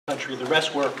country. The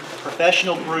rest were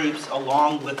professional groups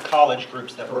along with college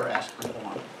groups that were asked to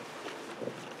perform.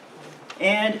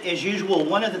 And as usual,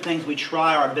 one of the things we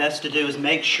try our best to do is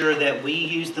make sure that we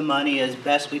use the money as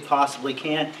best we possibly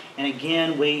can. And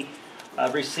again, we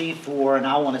received for, and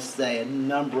I want to say a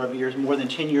number of years, more than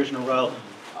 10 years in a row,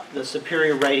 the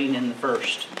superior rating in the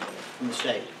first in the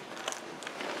state.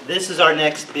 This is our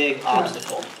next big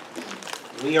obstacle.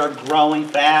 We are growing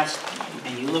fast,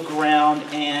 and you look around,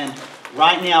 and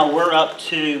right now we're up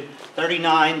to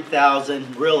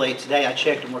 39,000, really, today I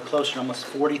checked and we're closer to almost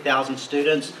 40,000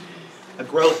 students, a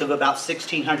growth of about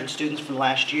 1,600 students from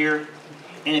last year.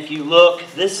 And if you look,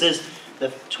 this is the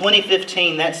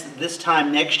 2015, that's this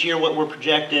time next year what we're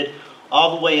projected,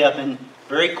 all the way up, and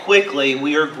very quickly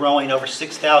we are growing over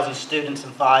 6,000 students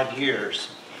in 5 years.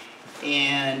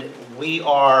 And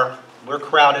we're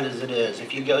crowded as it is.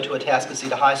 If you go to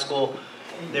Atascocita High School,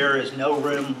 there is no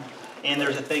room, and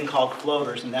there's a thing called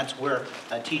floaters, and that's where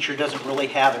a teacher doesn't really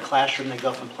have a classroom. They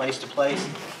go from place to place.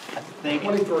 I think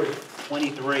 23.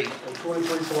 23.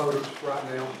 23 floaters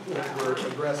right now that we're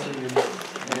addressing,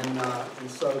 and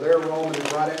so their enrollment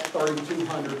is right at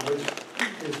 3,200, which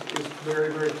is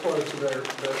very, very close to the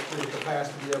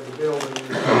capacity of the building.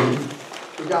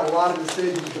 We've got a lot of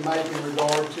decisions to make in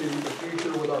regard to the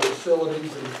future with our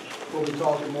facilities, and we'll be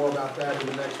talking more about that in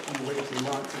the next few weeks and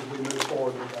months as we move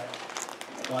forward with that.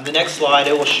 On the next slide,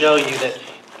 it will show you that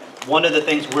one of the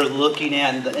things we're looking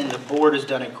at, and the board has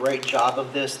done a great job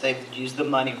of this, they've used the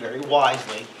money very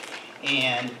wisely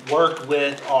and worked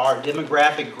with our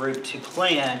demographic group to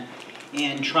plan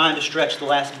in trying to stretch the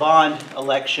last bond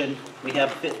election. We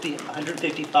have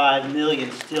 155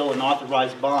 million still in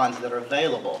authorized bonds that are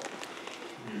available.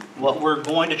 What we're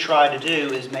going to try to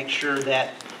do is make sure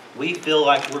that we feel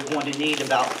like we're going to need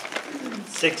about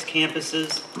 6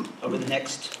 campuses over the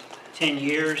next 10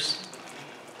 years.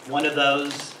 One of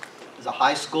those is a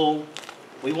high school.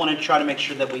 We want to try to make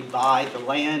sure that we buy the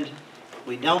land.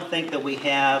 We don't think that we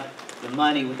have the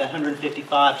money with that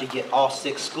 155 to get all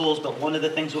 6 schools, but one of the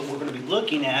things that we're going to be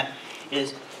looking at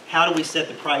is how do we set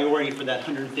the priority for that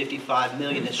 155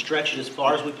 million to stretch it as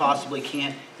far as we possibly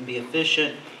can and be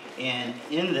efficient. And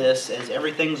in this, as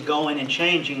everything's going and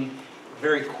changing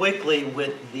very quickly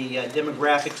with the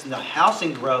demographics and the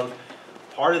housing growth,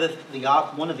 part of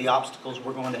one of the obstacles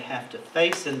we're going to have to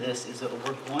face in this is that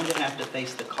we're going to have to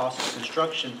face the cost of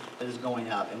construction that is going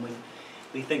up. And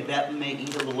we think that may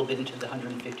eat a little bit into the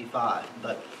 155.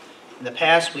 But in the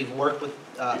past, we've worked with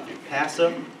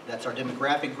Persson, that's our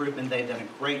demographic group, and they've done a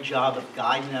great job of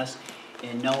guiding us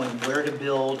in knowing where to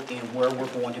build and where we're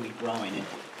going to be growing. And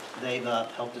they've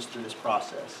helped us through this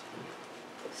process.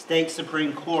 State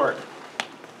Supreme Court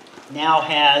now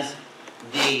has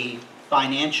the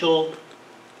financial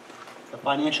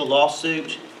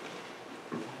lawsuit,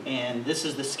 and this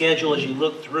is the schedule as you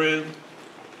look through.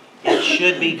 It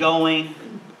should be going,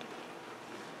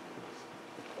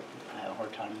 I have a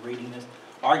hard time reading this,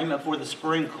 argument for the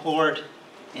Supreme Court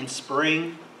in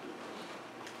spring,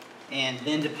 and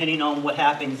then depending on what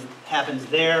happens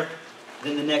there,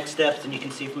 then the next steps, and you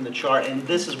can see from the chart, and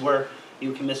this is where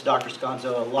you can miss Dr.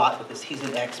 Sconzo a lot because he's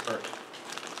an expert.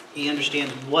 He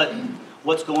understands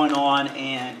what's going on,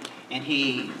 and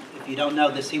he, if you don't know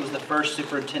this, he was the first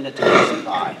superintendent to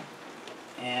testify.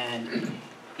 And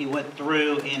he went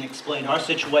through and explained our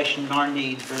situation and our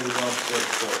needs very well before the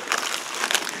court.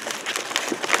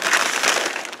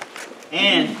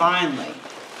 And finally,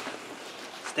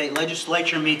 state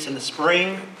legislature meets in the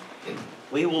spring.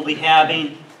 We will be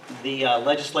having the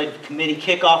legislative committee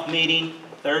kickoff meeting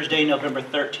Thursday, November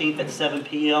 13th at 7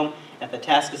 p.m. at the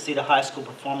Atascocita High School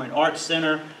Performing Arts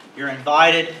Center. You're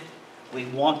invited. We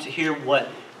want to hear what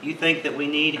you think that we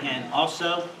need, and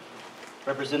also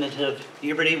Representative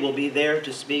Huberty will be there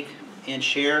to speak and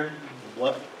share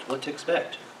what to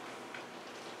expect.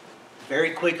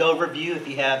 Very quick overview. If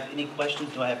you have any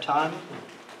questions, do I have time?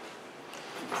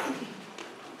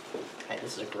 Hey,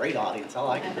 this is a great audience. I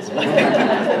like it this way.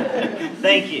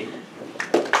 Thank you.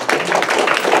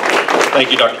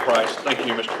 Thank you, Dr. Price. Thank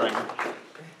you, Mr. Kramer.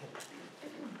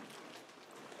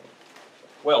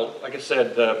 Well, like I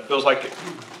said, feels like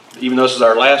even though this is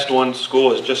our last one,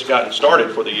 school has just gotten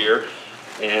started for the year.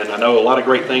 And I know a lot of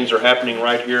great things are happening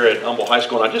right here at Humble High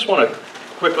School. And I just want to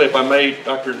quickly, if I may,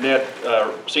 Dr. Nett,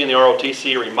 seeing the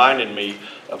ROTC reminded me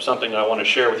of something that I want to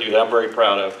share with you that I'm very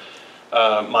proud of.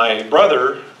 My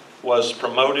brother was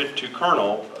promoted to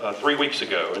colonel 3 weeks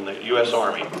ago in the U.S.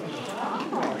 Army.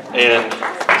 And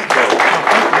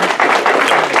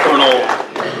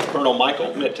Colonel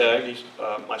Michael Mittag, he's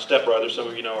my stepbrother. Some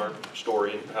of you know our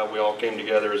story and how we all came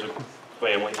together as a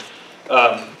family.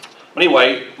 But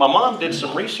anyway, my mom did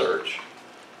some research,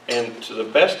 And to the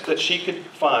best that she could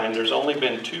find, there's only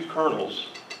been 2 colonels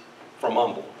from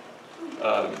Humble.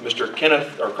 Mr.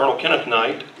 Kenneth, or Colonel Kenneth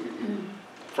Knight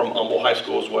from Humble High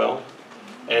School as well.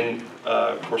 And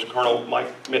of course, Colonel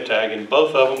Mike Mittag, and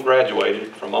both of them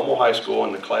graduated from Humble High School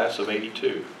in the class of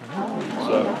 '82.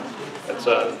 So that's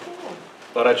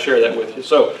thought I'd share that with you.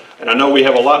 So, and I know we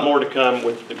have a lot more to come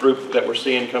with the group that we're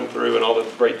seeing come through and all the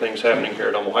great things happening here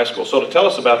at Humble High School. So to tell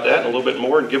us about that and a little bit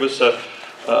more and give us a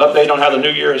update on how the new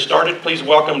year has started, please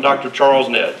welcome Dr. Charles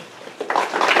Ned.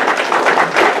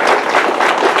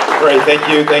 Great, thank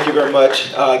you very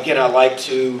much. Again, I'd like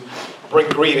to bring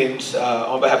greetings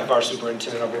on behalf of our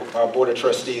superintendent, our board of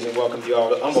trustees, and welcome you all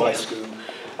to Humble High School,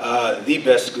 the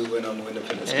best school in Humble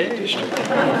Independent School District.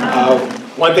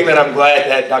 One thing that I'm glad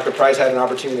that Dr. Price had an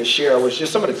opportunity to share was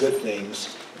just some of the good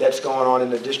things that's going on in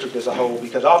the district as a whole,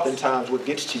 because oftentimes what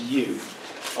gets to you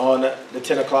on the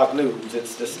 10 o'clock news,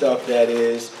 it's the stuff that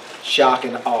is shock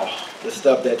and awe, the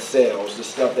stuff that sells, the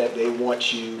stuff that they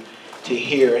want you to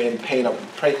hear and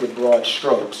paint with broad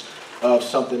strokes of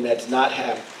something that's not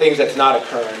things that's not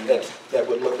occurring, that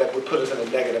would put us in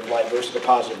a negative light versus a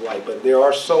positive light. But there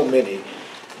are so many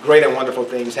great and wonderful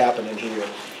things happening here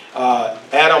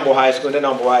at Humble High School and in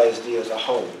Humble ISD as a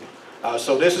whole.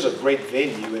 So this is a great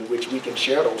venue in which we can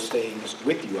share those things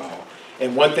with you all.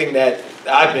 And one thing that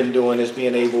I've been doing is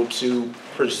being able to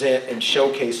present and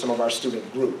showcase some of our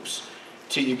student groups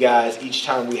to you guys each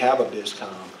time we have a BizCom.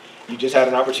 You just had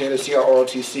an opportunity to see our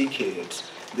ROTC kids.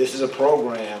 This is a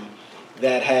program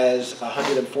that has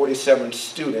 147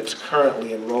 students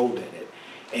currently enrolled in it.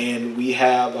 And we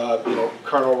have,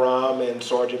 Colonel Rahm and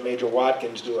Sergeant Major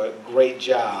Watkins do a great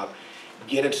job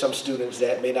getting some students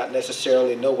that may not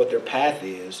necessarily know what their path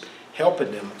is,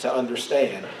 helping them to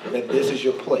understand that this is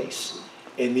your place.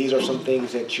 And these are some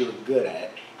things that you're good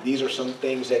at. These are some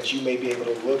things that you may be able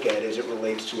to look at as it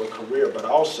relates to a career, but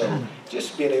also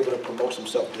just being able to promote some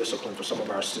self-discipline for some of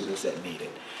our students that need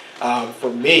it. For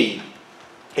me,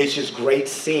 it's just great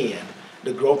seeing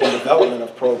the growth and development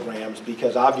of programs,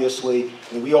 because obviously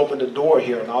when we opened the door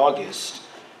here in August,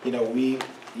 we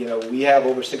have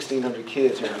over 1,600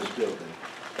 kids here in this building,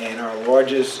 and our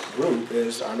largest group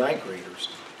is our 9th graders.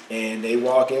 And they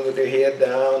walk in with their head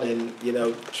down and,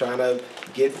 trying to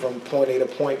get from point A to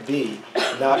point B,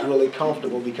 not really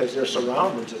comfortable because their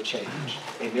surroundings have changed.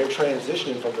 And they're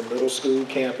transitioning from the middle school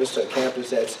campus to a campus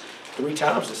that's 3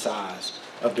 times the size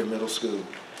of their middle school.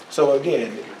 So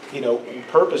again,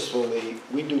 purposefully,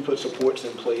 we do put supports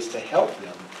in place to help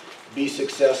them be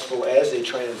successful as they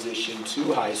transition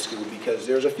to high school, because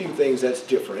there's a few things that's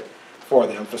different for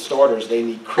them. For starters, they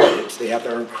need credits. They have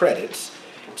to earn credits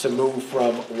to move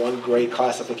from one grade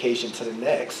classification to the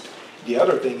next. The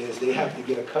other thing is they have to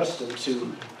get accustomed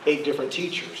to 8 different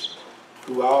teachers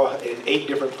who all in 8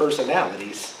 different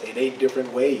personalities, in 8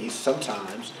 different ways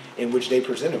sometimes in which they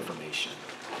present information.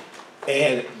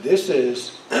 And this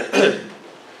is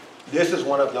this is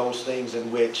one of those things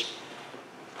in which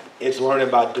it's learning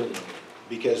by doing,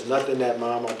 because nothing that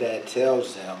mom or dad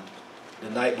tells them the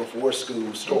night before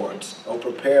school starts will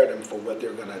prepare them for what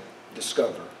they're going to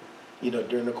discover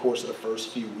during the course of the first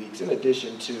few weeks, in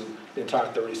addition to the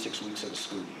entire 36 weeks of the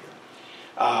school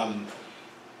year.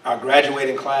 Our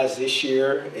graduating class this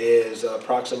year is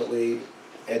approximately,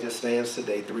 as it stands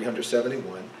today,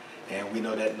 371, and we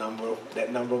know that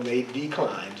number may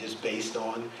decline just based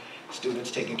on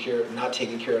students not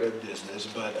taking care of their business.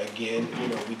 But again,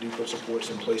 we do put supports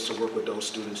in place to work with those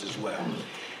students as well.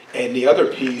 And the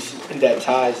other piece that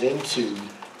ties into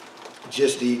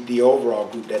just the overall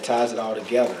group, that ties it all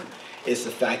together, is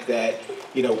the fact that,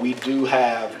 we do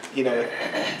have,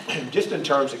 just in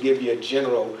terms of give you a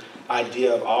general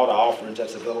idea of all the offerings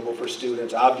that's available for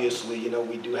students. Obviously,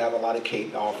 we do have a lot of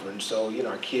CAPE offerings, so,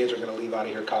 our kids are going to leave out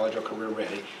of here college or career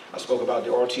ready. I spoke about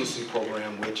the ROTC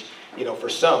program, which, for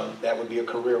some, that would be a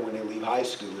career when they leave high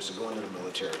school, is to go into the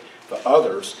military. For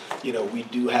others, we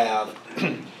do have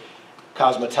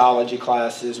cosmetology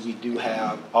classes. We do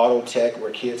have auto tech,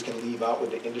 where kids can leave out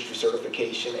with the industry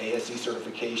certification, ASE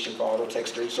certification for auto tech,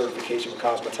 certification for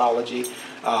cosmetology.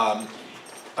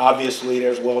 Obviously,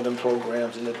 there's welding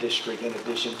programs in the district, in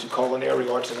addition to culinary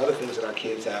arts and other things that our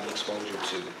kids have exposure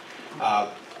to.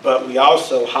 But we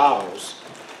also house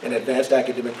an advanced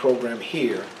academic program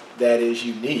here that is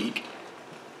unique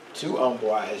to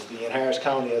Humble ISD in Harris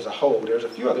County as a whole. There's a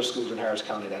few other schools in Harris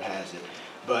County that has it,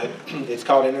 but it's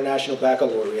called International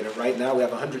Baccalaureate, and right now we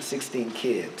have 116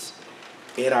 kids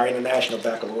in our International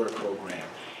Baccalaureate program.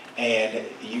 And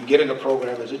you get in the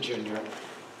program as a junior,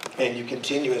 and you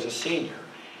continue as a senior.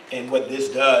 And what this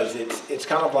does, it's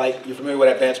kind of like, you're familiar with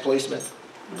advanced placement?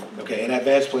 Okay, in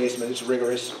advanced placement, it's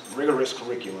rigorous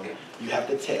curriculum. You have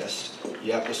to test.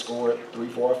 You have to score 3,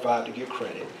 4, or 5 to get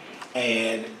credit.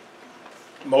 And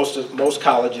most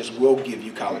colleges will give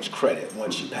you college credit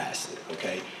once you pass it,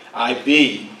 okay?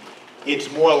 IB,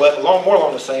 it's more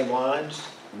along the same lines,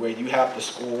 where you have to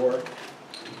score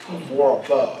 4 or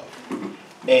above.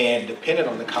 And depending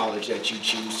on the college that you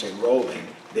choose to enroll in,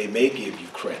 they may give you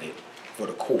credit for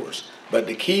the course. But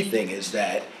the key thing is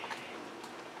that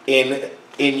in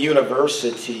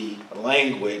university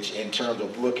language, in terms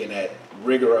of looking at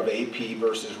rigor of AP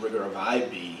versus rigor of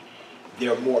IB,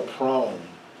 they're more prone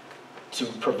to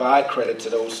provide credit to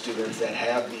those students that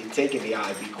have taken the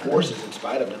IB courses in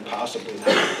spite of them possibly not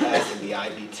passing the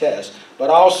IB test. But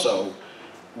also,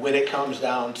 when it comes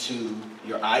down to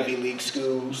your Ivy League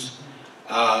schools,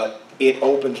 it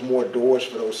opens more doors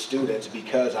for those students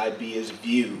because IB is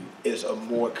viewed as a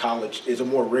more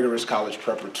rigorous college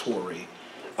preparatory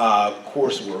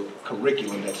coursework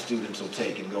curriculum that students will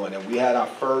take and go in. And we had our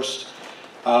first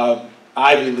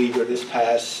Ivy Leaguer this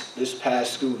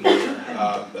past school year,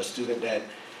 a student that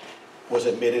was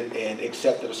admitted and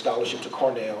accepted a scholarship to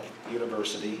Cornell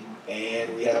University,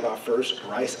 and we have our first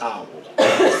Rice Owl.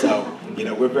 So,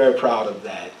 we're very proud of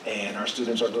that, and our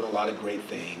students are doing a lot of great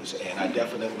things, and I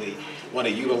definitely want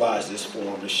to utilize this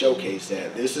forum to showcase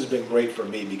that. This has been great for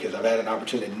me because I've had an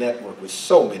opportunity to network with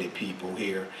so many people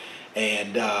here,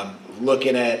 and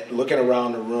looking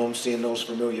around the room, seeing those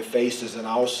familiar faces, and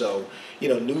also,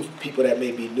 new people that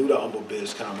may be new to Humble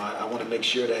Bizcom. I want to make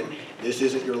sure that this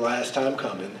isn't your last time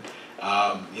coming.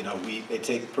 They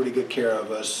take pretty good care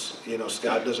of us.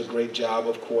 Scott does a great job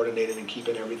of coordinating and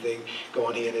keeping everything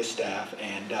going, he and his staff,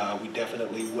 and we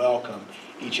definitely welcome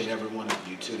each and every one of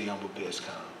you to the Humble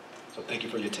Bizcom. So thank you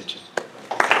for your attention.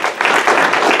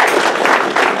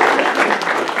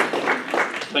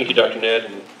 Thank you, Dr. Ned.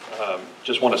 And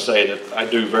just want to say that I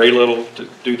do very little to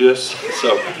do this,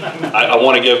 so I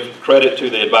want to give credit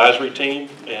to the advisory team.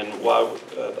 And while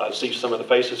I see some of the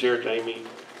faces here, Jamie,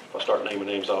 if I start naming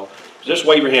names off, just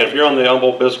wave your hand. If you're on the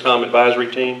Humble Bizcom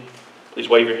advisory team, please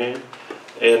wave your hand.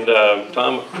 And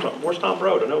Tom, where's Tom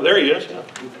Broda? No, there he is. Yeah.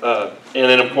 And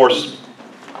then, of course,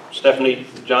 Stephanie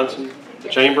Johnson, the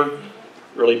chamber,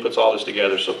 really puts all this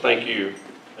together. So thank you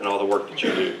and all the work that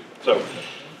you do. So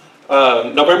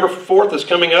November 4th is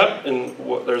coming up, and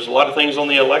there's a lot of things on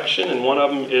the election, and one of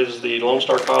them is the Lone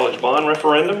Star College bond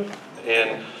referendum.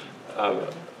 And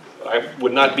I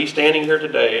would not be standing here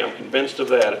today, I'm convinced of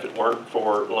that, if it weren't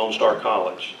for Lone Star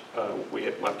College.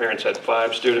 My parents had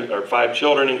 5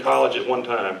 children in college at one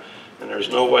time, and there's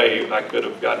no way I could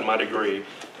have gotten my degree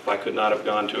if I could not have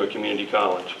gone to a community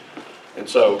college. And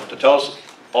so, to tell us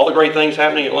all the great things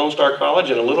happening at Lone Star College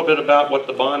and a little bit about what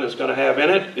the bond is going to have in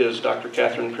it is Dr.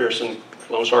 Katherine Persson,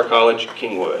 Lone Star College,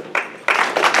 Kingwood.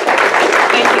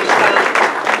 Thank you,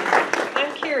 Scott.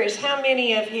 I'm curious, how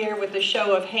many of here, with a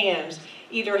show of hands,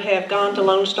 either have gone to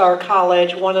Lone Star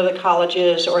College, one of the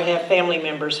colleges, or have family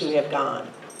members who have gone?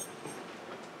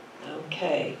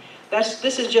 Okay.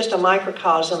 This is just a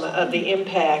microcosm of the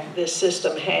impact this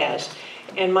system has.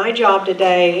 And my job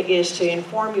today is to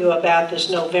inform you about this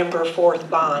November 4th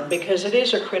bond, because it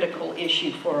is a critical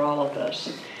issue for all of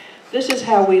us. This is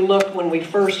how we looked when we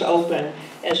first opened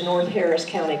as North Harris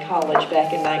County College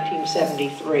back in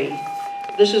 1973.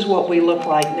 This is what we look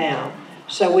like now.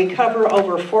 So we cover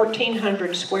over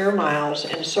 1,400 square miles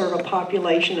and serve a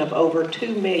population of over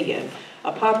 2 million,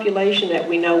 a population that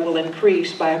we know will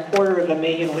increase by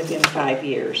 250,000 within 5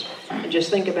 years. And just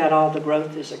think about all the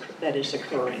growth that is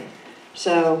occurring.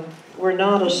 So we're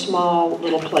not a small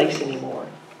little place anymore.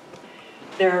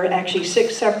 There are actually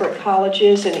 6 separate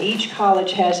colleges, and each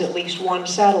college has at least one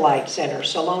satellite center.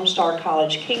 So Lone Star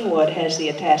College Kingwood has the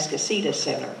Atascocita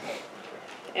Center.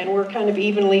 And we're kind of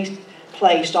evenly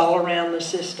placed all around the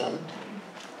system.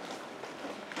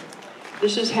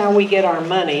 This is how we get our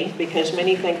money, because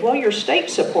many think, well, you're state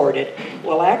supported.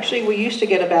 Well, actually, we used to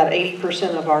get about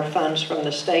 80% of our funds from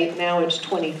the state. Now it's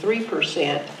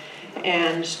 23%.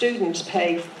 And students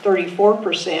pay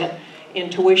 34% in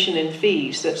tuition and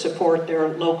fees that support their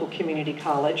local community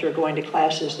college or going to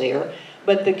classes there.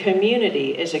 But the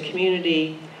community, as a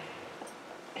community,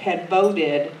 had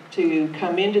voted to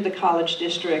come into the college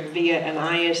district via an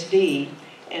ISD,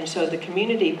 and so the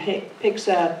community picks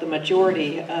up the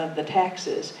majority of the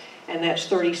taxes, and that's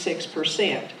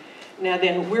 36%. Now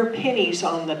then, we're pennies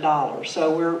on the dollar,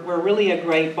 so we're really a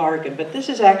great bargain. But this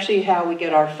is actually how we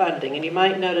get our funding. And you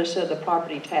might notice that the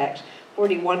property tax,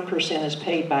 41% is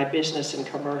paid by business and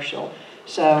commercial.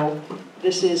 So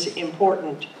this is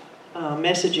important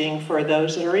messaging for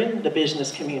those that are in the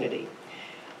business community.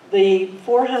 The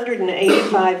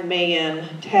 485 million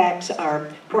tax,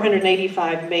 or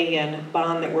 485 million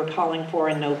bond that we're calling for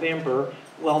in November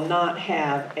will not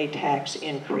have a tax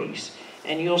increase.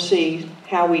 And you'll see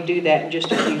how we do that in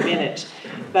just a few minutes.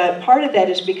 But part of that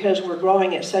is because we're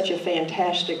growing at such a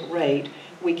fantastic rate,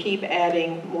 we keep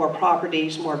adding more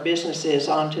properties, more businesses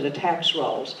onto the tax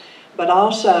rolls. But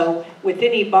also, with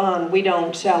any bond, we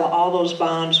don't sell all those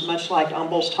bonds, much like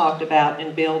Humble's talked about,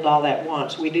 and build all at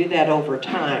once. We do that over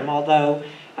time, although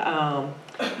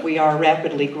we are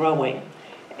rapidly growing.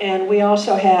 And we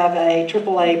also have a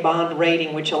AAA bond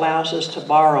rating, which allows us to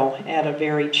borrow at a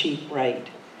very cheap rate.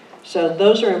 So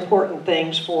those are important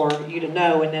things for you to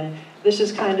know. And then this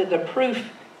is kind of the proof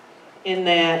in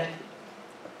that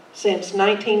since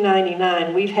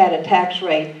 1999, we've had a tax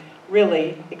rate,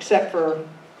 really, except for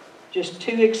just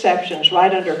 2 exceptions,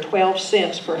 right under 12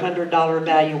 cents per $100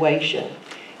 valuation.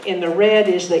 In the red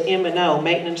is the M&O,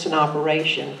 maintenance and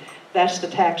operation. That's the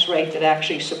tax rate that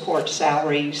actually supports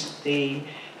salaries, the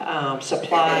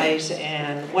supplies,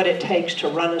 and what it takes to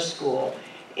run a school.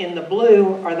 In the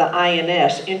blue are the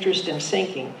INS, interest and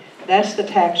sinking. That's the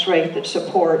tax rate that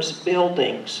supports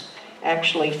buildings,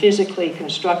 actually physically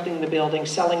constructing the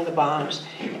buildings, selling the bonds,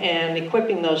 and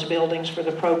equipping those buildings for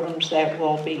the programs that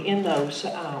will be in those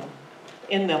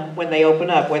in them when they open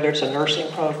up, whether it's a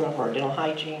nursing program or dental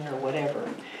hygiene or whatever.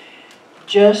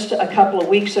 Just a couple of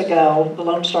weeks ago, the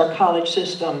Lone Star College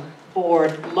System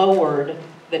Board lowered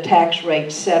the tax rate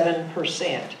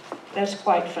 7%. That's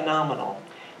quite phenomenal.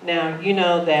 Now, you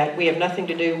know that we have nothing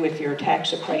to do with your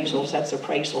tax appraisals, that's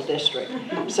appraisal district.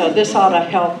 So this ought to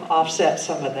help offset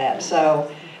some of that.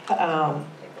 So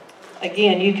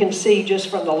again, you can see just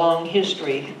from the long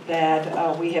history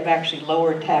that we have actually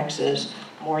lowered taxes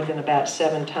more than about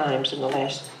 7 times in the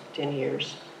last 10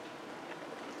 years.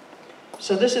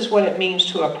 So this is what it means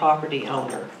to a property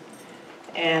owner.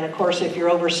 And of course, if you're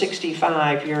over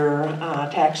 65, your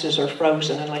taxes are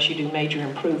frozen unless you do major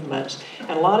improvements.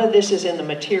 And a lot of this is in the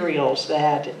materials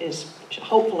that is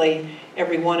hopefully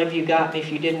every one of you got. And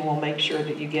if you didn't, we'll make sure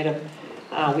that you get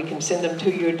them. We can send them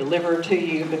to you, deliver to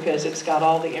you, because it's got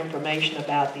all the information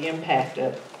about the impact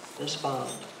of this bond.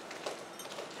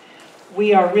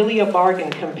 We are really a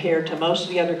bargain compared to most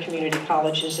of the other community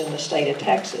colleges in the state of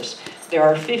Texas. There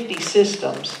are 50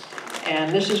 systems,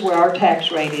 and this is where our tax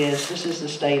rate is. This is the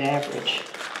state average.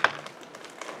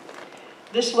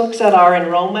 This looks at our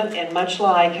enrollment, and much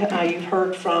like you've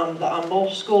heard from the Humble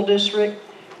School District,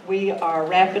 we are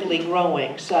rapidly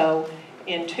growing. So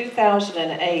in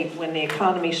 2008, when the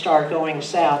economy started going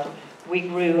south, we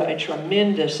grew a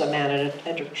tremendous amount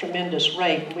at a tremendous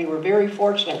rate. We were very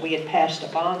fortunate we had passed a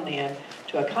bond then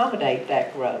to accommodate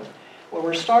that growth. Well,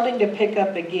 we're starting to pick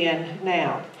up again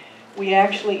now. We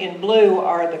actually, in blue,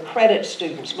 are the credit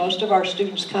students. Most of our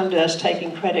students come to us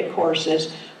taking credit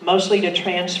courses, mostly to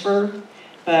transfer,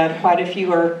 but quite a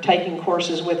few are taking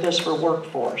courses with us for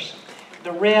workforce.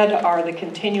 The red are the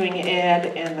continuing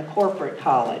ed and the corporate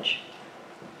college.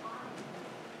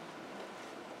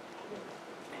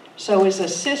 So as a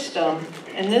system,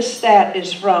 and this stat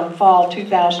is from fall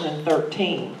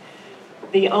 2013,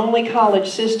 the only college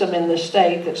system in the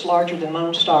state that's larger than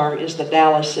Lone Star is the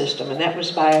Dallas system, and that was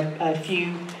by a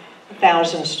few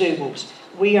thousand students.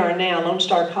 We are now, Lone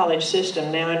Star College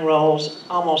System now enrolls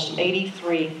almost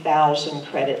 83,000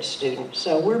 credit students.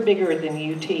 So we're bigger than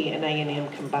UT and A&M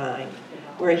combined.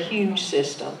 We're a huge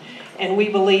system. And we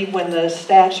believe when the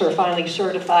stats are finally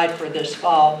certified for this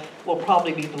fall, we'll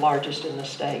probably be the largest in the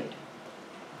state.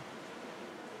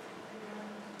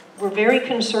 We're very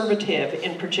conservative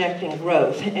in projecting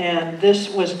growth, and this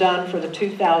was done for the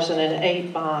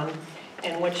 2008 bond.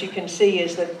 And what you can see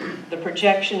is that the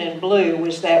projection in blue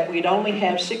was that we'd only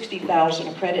have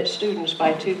 60,000 credit students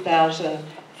by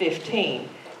 2015.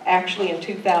 Actually, in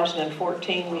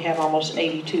 2014, we have almost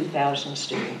 82,000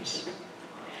 students.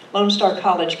 Lone Star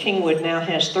College Kingwood now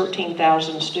has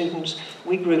 13,000 students.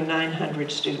 We grew 900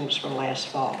 students from last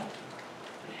fall.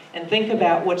 And think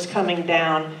about what's coming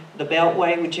down the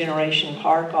Beltway with Generation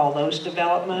Park, all those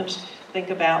developments. Think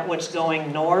about what's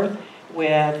going north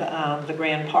with the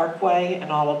Grand Parkway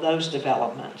and all of those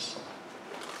developments.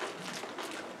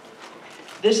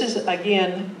 This is,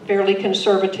 again, fairly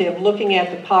conservative, looking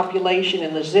at the population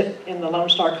in the Lone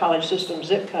Star College System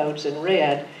zip codes in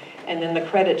red, and then the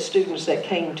credit students that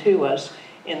came to us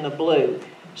in the blue.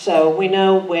 So we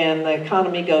know when the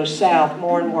economy goes south,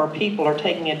 more and more people are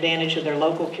taking advantage of their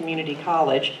local community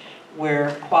college.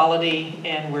 We're quality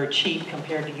and we're cheap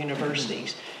compared to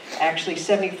universities. Actually,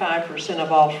 75%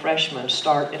 of all freshmen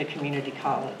start at a community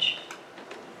college.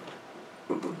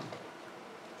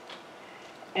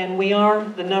 And we are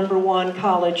the #1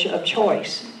 college of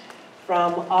choice.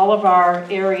 From all of our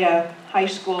area high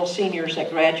school seniors that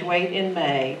graduate in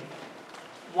May,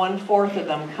 1/4 of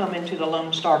them come into the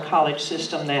Lone Star College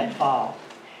system that fall.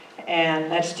 And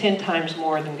that's 10 times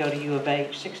more than go to U of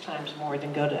H, 6 times more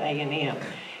than go to A&M.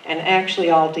 And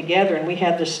actually altogether, and we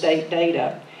have the state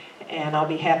data, and I'll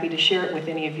be happy to share it with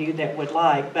any of you that would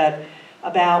like, but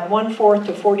about 1/4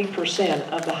 to 40%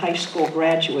 of the high school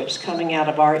graduates coming out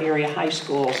of our area high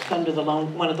schools come to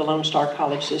one of the Lone Star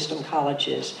College System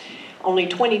colleges. Only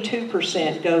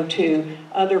 22% go to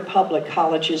other public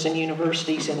colleges and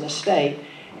universities in the state,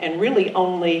 and really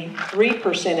only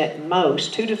 3% at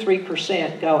most, 2 to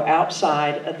 3% go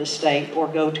outside of the state or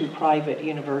go to private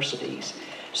universities.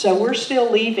 So we're still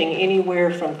leaving anywhere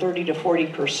from 30 to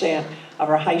 40% of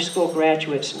our high school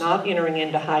graduates not entering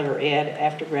into higher ed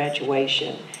after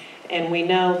graduation. And we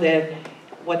know that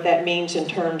what that means in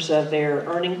terms of their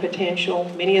earning potential.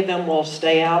 Many of them will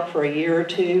stay out for a year or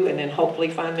two and then hopefully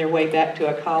find their way back to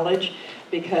a college,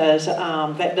 because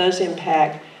that does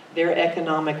impact their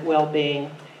economic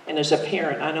well-being. And as a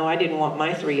parent, I know I didn't want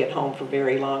my 3 at home for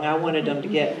very long. I wanted them to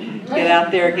get out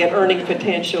there, get earning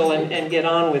potential, and get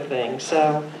on with things.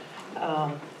 So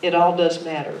it all does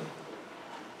matter.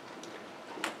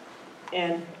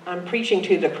 And I'm preaching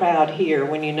to the crowd here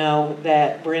when you know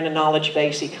that we're in a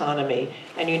knowledge-based economy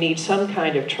and you need some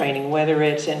kind of training, whether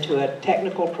it's into a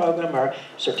technical program or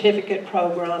certificate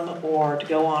program or to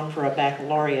go on for a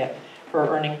baccalaureate for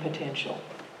earning potential.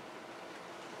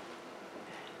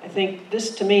 I think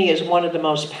this, to me, is one of the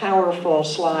most powerful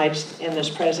slides in this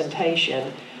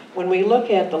presentation. When we look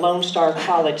at the Lone Star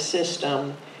College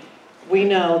system, we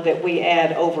know that we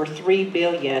add over $3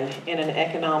 billion in an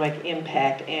economic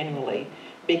impact annually,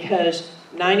 because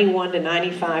 91 to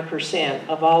 95%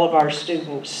 of all of our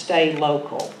students stay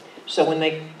local. So when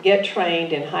they get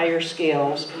trained in higher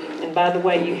skills, and by the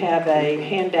way, you have a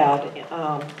handout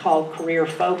called Career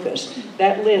Focus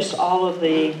that lists all of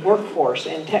the workforce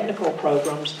and technical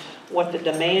programs, what the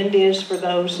demand is for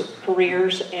those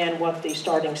careers and what the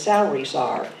starting salaries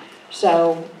are.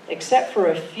 So except for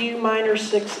a few minor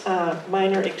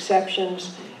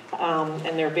exceptions,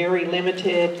 and they're very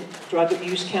limited, drug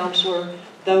abuse counselor,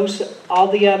 all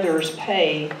the others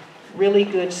pay really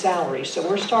good salaries. So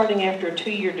we're starting after a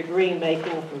 2-year degree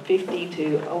making from $50,000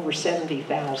 to over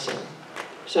 $70,000.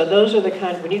 So those are the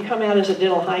kind, when you come out as a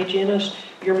dental hygienist,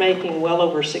 you're making well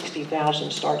over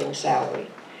 $60,000 starting salary.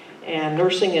 And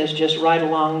nursing is just right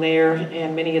along there,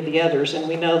 and many of the others. And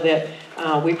we know that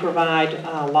we provide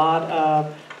a lot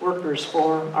of workers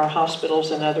for our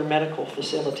hospitals and other medical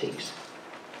facilities.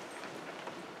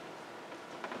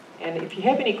 And if you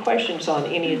have any questions on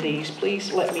any of these,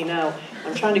 please let me know.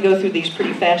 I'm trying to go through these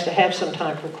pretty fast to have some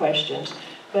time for questions.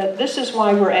 But this is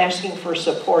why we're asking for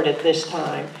support at this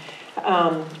time.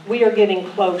 We are getting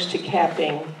close to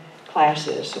capping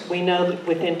classes. We know that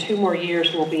within 2 more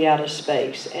years we'll be out of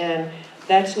space. And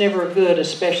that's never good,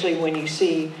 especially when you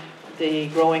see the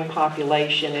growing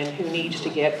population and who needs to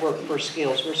get workforce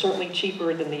skills. We're certainly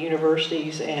cheaper than the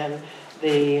universities and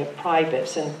the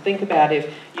privates. And think about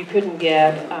if you couldn't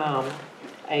get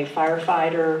a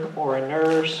firefighter or a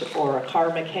nurse or a car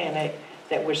mechanic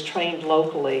that was trained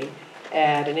locally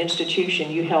at an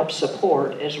institution you help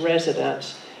support as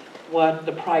residents, what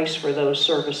the price for those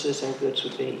services and goods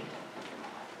would be.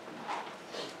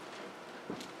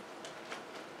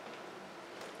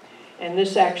 And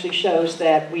this actually shows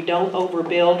that we don't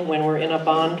overbuild when we're in a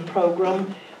bond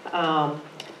program.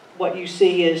 What you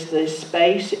see is the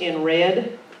space in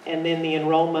red and then the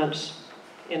enrollments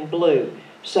in blue.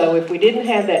 So if we didn't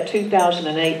have that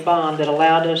 2008 bond that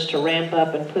allowed us to ramp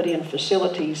up and put in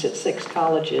facilities at 6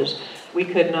 colleges, we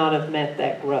could not have met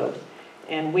that growth.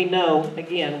 And we know,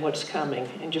 again, what's coming.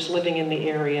 And just living in the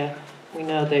area, we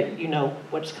know that you know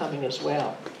what's coming as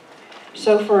well.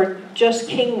 So for just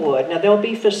Kingwood, now there'll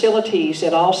be facilities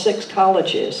at all 6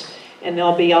 colleges, and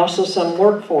there'll be also some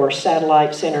workforce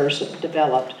satellite centers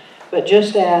developed. But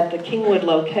just at the Kingwood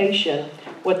location,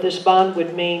 what this bond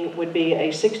would mean would be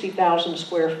a 60,000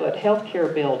 square foot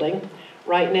healthcare building.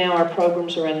 Right now our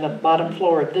programs are in the bottom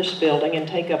floor of this building and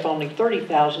take up only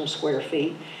 30,000 square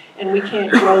feet, and we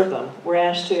can't grow them. We're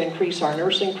asked to increase our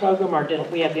nursing program.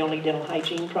 We have the only dental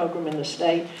hygiene program in the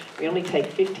state. We only take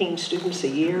 15 students a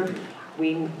year.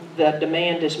 The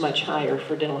demand is much higher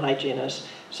for dental hygienists.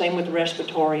 Same with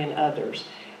respiratory and others,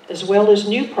 as well as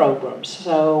new programs.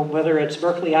 So whether it's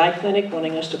Berkeley Eye Clinic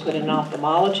wanting us to put in an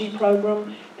ophthalmology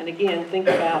program, and again, think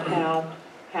about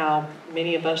how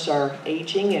many of us are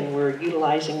aging and we're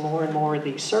utilizing more and more of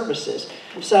these services.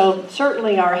 So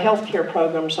certainly our healthcare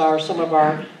programs are some of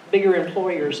our bigger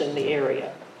employers in the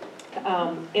area.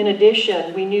 In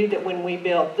addition, we knew that when we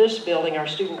built this building, our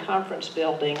student conference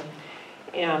building,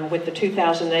 with the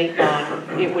 2008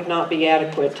 bond, it would not be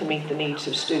adequate to meet the needs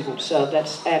of students. So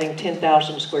that's adding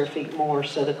 10,000 square feet more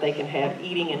so that they can have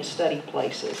eating and study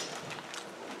places.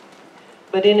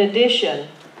 But in addition,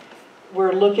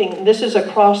 we're looking, this is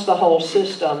across the whole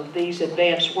system, these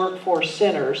advanced workforce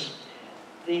centers.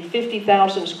 The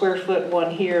 50,000 square foot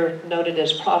one here noted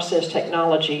as process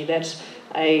technology, that's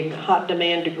a hot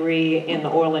demand degree in the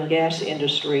oil and gas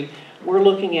industry. We're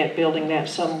looking at building that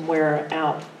somewhere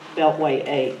out Beltway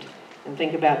 8. And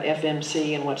think about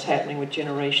FMC and what's happening with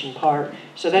Generation Park.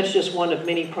 So that's just one of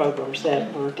many programs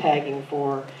that we're tagging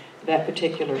for that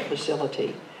particular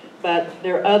facility. But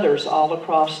there are others all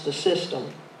across the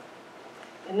system.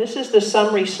 And this is the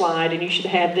summary slide, and you should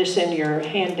have this in your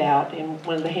handout, in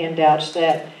one of the handouts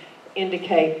that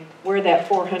indicate where that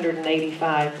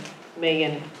 $485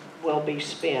 million will be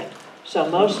spent. So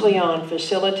mostly on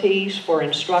facilities for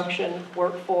instruction,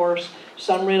 workforce,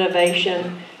 some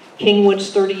renovation.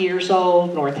 Kingwood's 30 years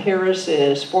old, North Harris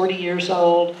is 40 years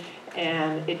old,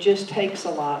 and it just takes a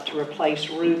lot to replace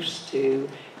roofs, to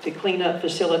clean up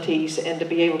facilities, and to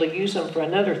be able to use them for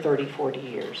another 30, 40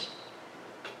 years.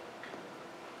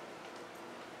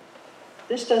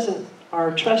 This doesn't,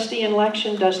 our trustee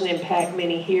election doesn't impact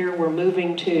many here. We're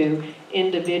moving to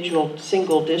individual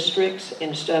single districts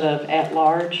instead of at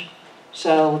large.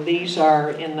 So these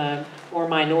are in the more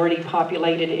minority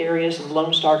populated areas of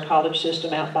Lone Star College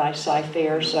System out by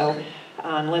Cy-Fair. So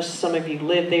unless some of you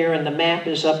live there, and the map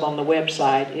is up on the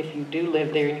website, if you do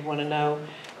live there and you want to know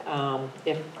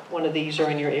if one of these are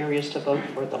in your areas, to vote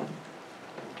for them.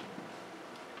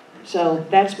 So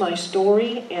that's my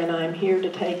story, and I'm here to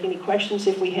take any questions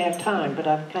if we have time, but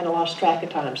I've kind of lost track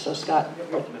of time. So Scott,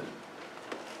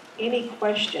 any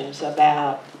questions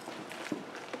about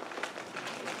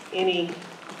any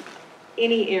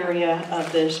area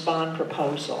of this bond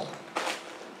proposal?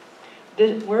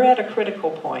 We're at a critical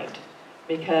point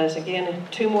because, again, in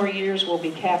 2 more years we'll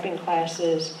be capping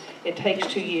classes. It takes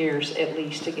 2 years at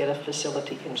least to get a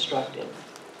facility constructed.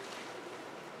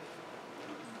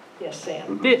 Yes,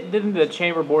 Sam? Didn't the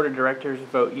Chamber Board of Directors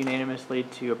vote unanimously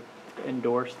to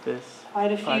endorse this?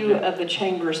 Quite a few of the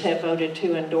chambers have voted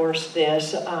to endorse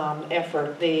this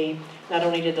effort. Not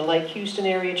only did the Lake Houston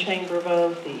area chamber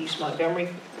vote, the East Montgomery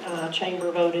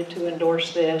chamber voted to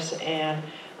endorse this, and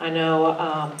I know,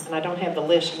 and I don't have the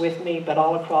list with me, but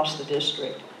all across the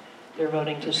district, they're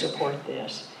voting to support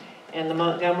this. And the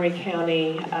Montgomery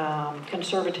County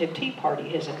Conservative Tea Party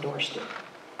has endorsed it.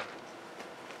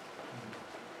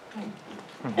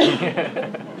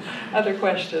 Other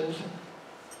questions?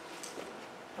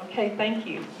 Okay, thank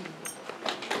you.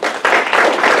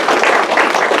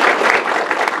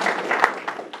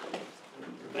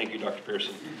 Thank you, Dr.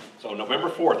 Persson. So November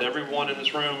 4th, everyone in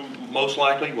this room most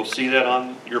likely will see that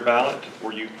on your ballot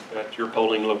or at your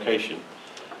polling location.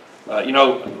 You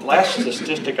know, last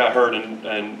statistic I heard,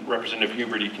 and Representative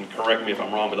Huberty can correct me if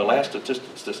I'm wrong, but the last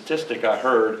statistic I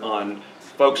heard on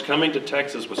folks coming to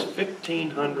Texas was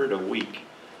 1,500 a week.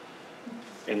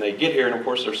 And they get here, and of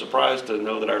course they're surprised to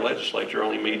know that our legislature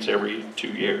only meets every 2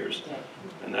 years.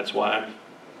 And that's why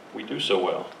we do so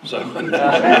well. So,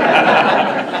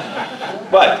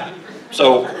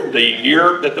 so the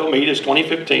year that they'll meet is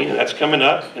 2015, and that's coming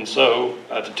up. And so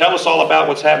to tell us all about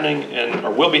what's happening or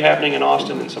will be happening in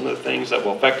Austin, and some of the things that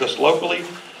will affect us locally,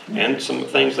 and some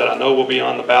things that I know will be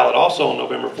on the ballot also on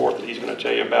November 4th that he's going to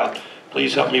tell you about,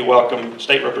 please help me welcome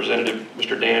State Representative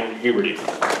Mr. Dan Huberty.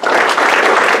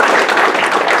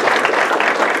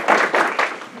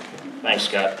 Thanks,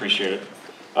 Scott. Appreciate it.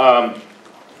 I'm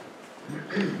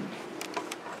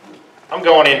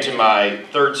going into my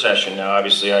 3rd session now.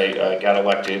 Obviously, I got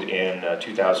elected in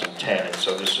 2010, and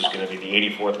so this is going to be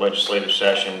the 84th legislative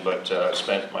session, but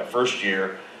spent my first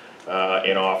year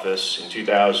in office in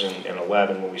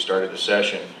 2011 when we started the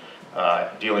session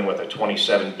dealing with a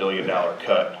 $27 billion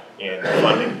cut in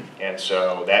funding. And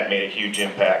so that made a huge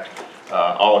impact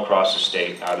all across the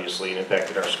state. Obviously, it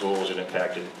impacted our schools, it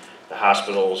impacted the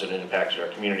hospitals, it impacted our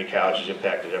community colleges, it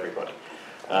impacted everybody.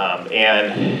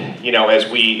 And you know, as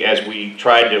we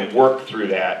tried to work through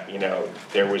that, you know,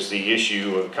 there was the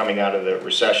issue of coming out of the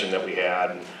recession that we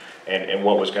had, and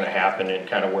what was going to happen, and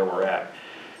kind of where we're at.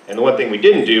 And the one thing we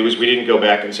didn't do is we didn't go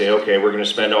back and say, okay, we're going to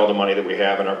spend all the money that we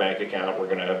have in our bank account. We're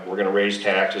going to raise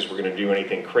taxes. We're going to do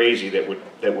anything crazy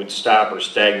that would stop or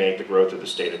stagnate the growth of the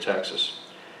state of Texas.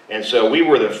 And so we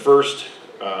were the first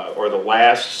or the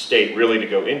last state really to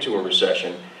go into a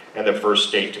recession, and the first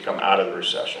state to come out of the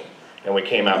recession. And we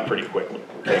came out pretty quickly.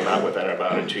 We came out within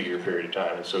about a 2-year period of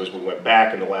time. And so as we went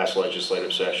back in the last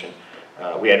legislative session,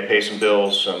 We had to pay some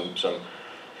bills, some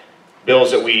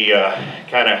bills that we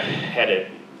kind of had to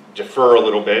defer a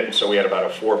little bit, and so we had about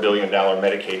a $4 billion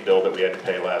Medicaid bill that we had to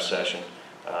pay last session.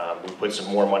 We put some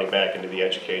more money back into the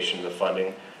education, the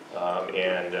funding,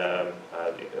 and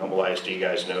Humble ISD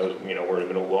guys know, we're in the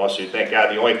middle of a lawsuit. Thank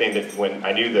God. The only thing that when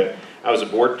I knew that I was a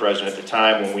board president at the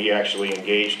time when we actually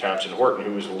engaged Thompson Horton,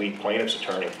 who was the lead plaintiff's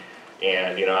attorney,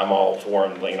 and I'm all for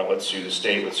him. Let's sue the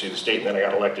state, and then I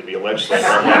got elected to be a legislator. So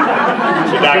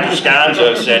Dr.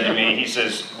 Sconzo said to me, he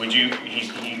says, "Would you?"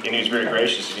 And he was very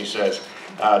gracious, and he says,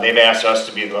 "They've asked us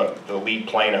to be the lead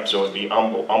plaintiff, so it'd be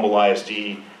Humble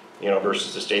ISD."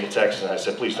 Versus the state of Texas, and I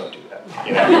said, please don't do that.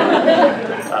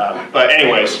 But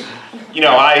anyways,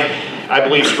 I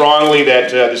believe strongly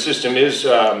that the system has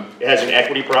an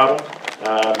equity problem.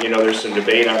 There's some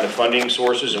debate on the funding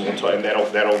sources, and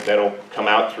that'll come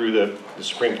out through the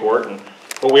Supreme Court.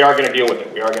 But we are going to deal with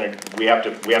it. We have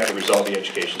to resolve the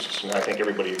education system. And I think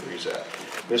everybody agrees that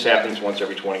this happens once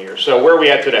every 20 years. So where are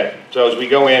we at today? So as we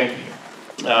go in,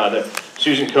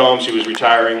 Susan Combs, who is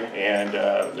retiring, and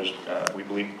we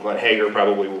believe Glenn Hager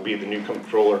probably will be the new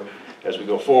comptroller as we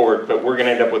go forward, but we're going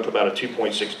to end up with about a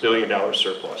 $2.6 billion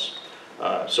surplus.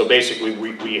 So basically,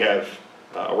 we have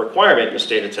a requirement in the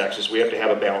state of Texas. We have to have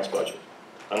a balanced budget.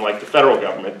 Unlike the federal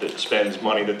government that spends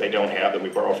money that they don't have, that we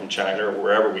borrow from China or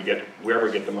wherever we get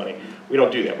the money, we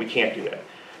don't do that. We can't do that.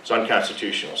 It's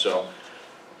unconstitutional. So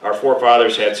our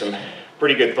forefathers had some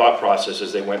pretty good thought process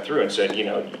as they went through and said,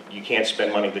 you can't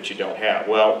spend money that you don't have.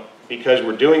 Well, because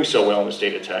we're doing so well in the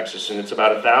state of Texas, and it's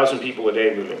about 1,000 people a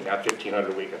day moving, not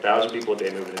 1,500 a week, 1,000 people a day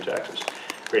moving to Texas,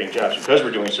 creating jobs. Because we're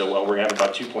doing so well, we're going to have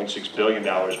about $2.6 billion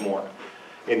more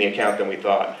in the account than we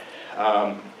thought.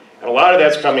 And a lot of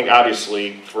that's coming,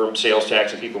 obviously, from sales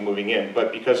tax and people moving in,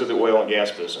 but because of the oil and gas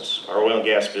business. Our oil and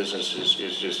gas business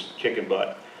is just kicking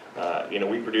butt.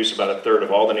 We produce about 1/3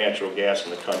 of all the natural gas in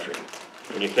the country.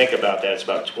 When you think about that, it's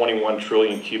about 21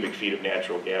 trillion cubic feet of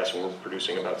natural gas, and we're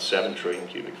producing about 7 trillion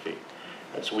cubic feet.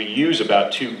 And so we use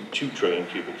about 2 trillion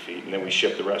cubic feet, and then we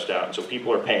ship the rest out. And so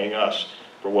people are paying us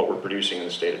for what we're producing in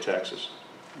the state of Texas.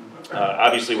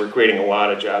 Obviously, we're creating a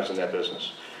lot of jobs in that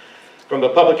business. From a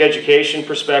public education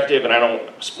perspective, and I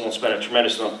won't spend a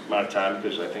tremendous amount of time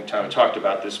because I think Tom talked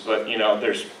about this, but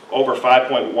there's over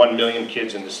 5.1 million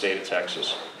kids in the state of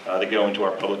Texas that go into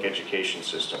our public education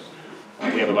system.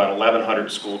 We have about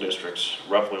 1,100 school districts,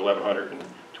 roughly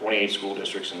 1,128 school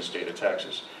districts in the state of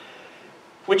Texas,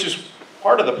 which is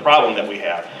part of the problem that we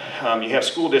have. You have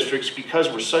school districts, because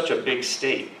we're such a big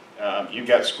state, you've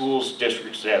got schools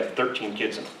districts that have 13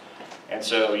 kids in them. And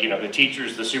so, the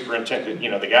teachers, the superintendent,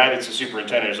 the guy that's the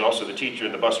superintendent is also the teacher,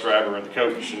 the bus driver, and the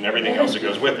coach, and everything else that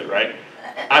goes with it, right?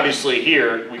 Obviously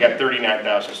here, we got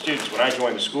 39,000 students. When I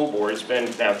joined the school board, it's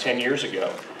been now 10 years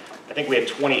ago, I think we had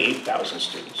 28,000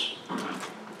 students.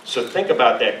 So think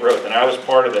about that growth, and I was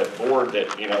part of that board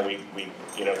that we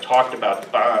talked about the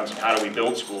bonds and how do we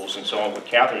build schools and so on. What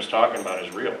Katherine's talking about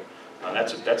is real.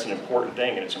 That's an important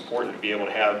thing, and it's important to be able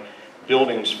to have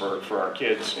buildings for our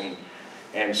kids,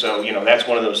 and so that's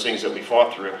one of those things that we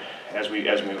fought through as we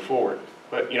move forward.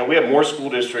 But we have more school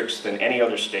districts than any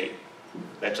other state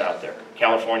that's out there.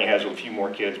 California has a few more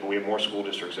kids, but we have more school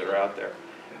districts that are out there.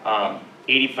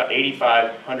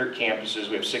 8,500 campuses.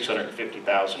 We have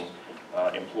 650,000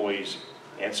 employees,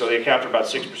 and so they account for about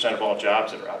 6% of all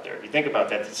jobs that are out there. If you think about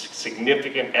that, it's a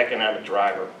significant economic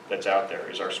driver that's out there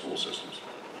is our school systems.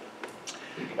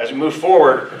 As we move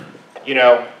forward,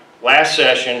 last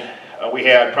session we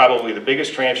had probably the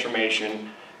biggest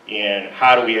transformation in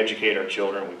how do we educate our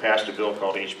children. We passed a bill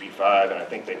called HB 5, and I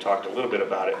think they talked a little bit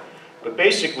about it. But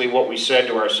basically what we said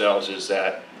to ourselves is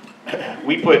that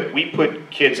we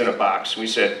put kids in a box. We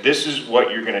said, this is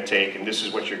what you're going to take, and this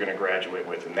is what you're going to graduate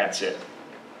with, and that's it.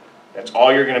 That's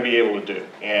all you're going to be able to do.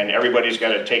 And everybody's got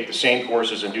to take the same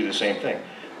courses and do the same thing.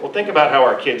 Well, think about how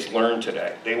our kids learn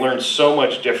today. They learn so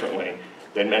much differently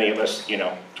than many of us,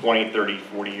 20, 30,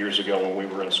 40 years ago when we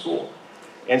were in school.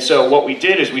 And so what we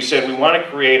did is we said we want to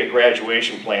create a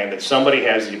graduation plan that somebody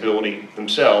has the ability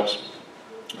themselves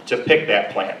to pick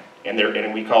that plan.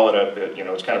 And we call it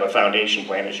it's kind of a foundation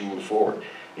plan as you move forward.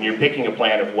 And you're picking a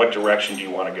plan of what direction do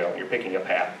you want to go. You're picking a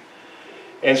path.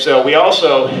 And so we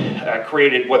also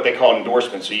created what they call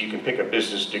endorsements. So you can pick a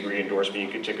business degree endorsement, you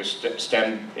could take a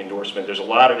STEM endorsement. There's a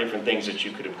lot of different things that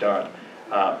you could have done.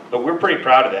 But we're pretty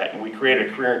proud of that, and we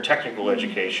created a career and technical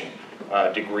education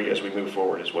degree as we move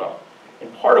forward as well.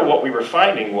 And part of what we were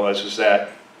finding was that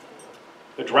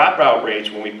the dropout rates,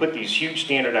 when we put these huge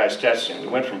standardized tests in, we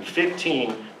went from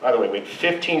 15, by the way, we had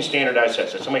 15 standardized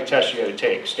tests. That's how many tests you had to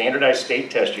take, standardized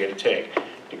state tests you had to take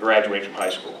to graduate from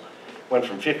high school. went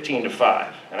from 15 to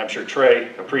 5. And I'm sure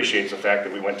Trey appreciates the fact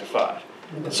that we went to 5.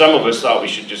 And some of us thought we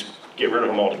should just get rid of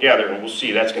them altogether, and we'll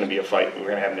see, that's going to be a fight we're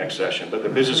going to have next session. But the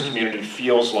business community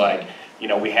feels like, you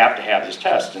know, we have to have this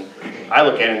test. And I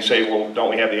look at it and say, well, don't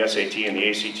we have the SAT and the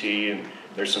ACT, and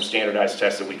there's some standardized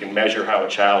tests that we can measure how a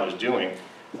child is doing.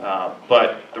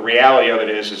 But the reality of it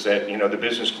is that, you know, the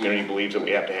business community believes that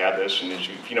we have to have this. And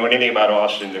if you know anything about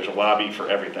Austin, there's a lobby for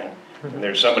everything. And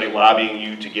there's somebody lobbying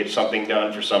you to get something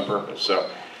done for some purpose. So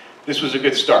this was a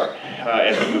good start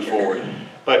as we move forward.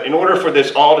 But in order for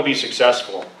this all to be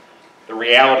successful, the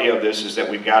reality of this is that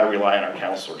we've got to rely on our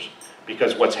counselors.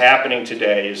 Because what's happening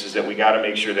today is that we got to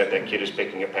make sure that that kid is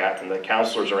picking a path, and the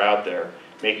counselors are out there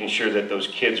making sure that those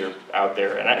kids are out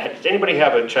there. And does anybody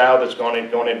have a child that's going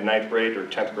into 9th grade or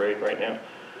 10th grade right now?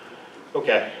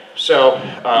 Okay, so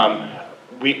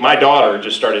my daughter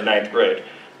just started 9th grade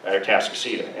at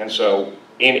Atascocita. And so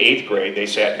in 8th grade, they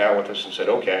sat down with us and said,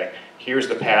 okay, here's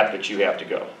the path that you have to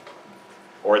go.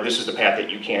 Or this is the path that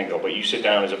you can go. But you sit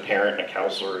down as a parent and a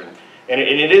counselor. And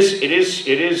it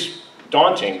is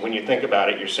daunting when you think about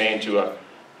it. You're saying to a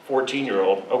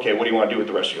 14-year-old, okay, what do you want to do with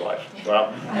the rest of your life?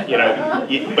 Well, you know,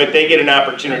 but they get an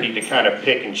opportunity to kind of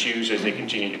pick and choose as they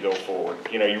continue to go forward.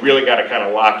 You know, you really got to kind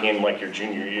of lock in like your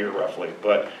junior year roughly.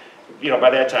 But, you know, by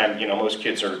that time, you know, most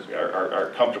kids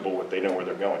are comfortable with, they know where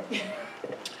they're going.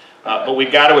 But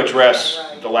we've got to address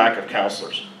the lack of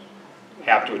counselors.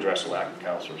 Have to address the lack of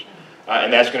counselors.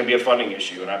 And that's going to be a funding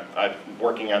issue. And I'm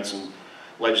working on some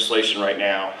legislation right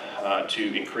now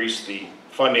to increase the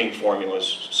funding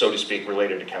formulas, so to speak,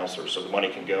 related to counselors, so the money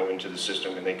can go into the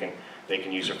system and they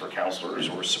can use it for counselors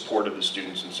or support of the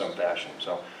students in some fashion.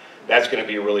 So that's going to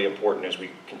be really important as we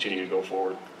continue to go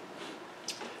forward.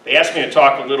 They asked me to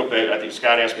talk a little bit, I think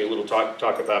Scott asked me a little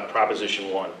talk about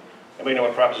Proposition 1. Anybody know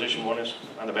what Proposition 1 is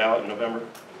on the ballot in November?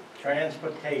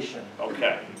 Transportation.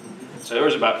 Okay. So there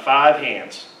was about 5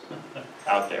 hands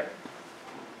out there.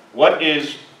 What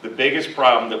is the biggest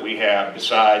problem that we have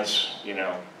besides, you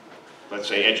know, let's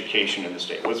say education in the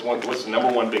state? What's the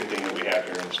number one big thing that we have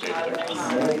here in the state of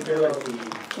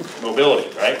Texas?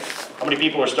 Mobility, right? How many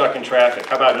people are stuck in traffic?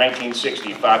 How about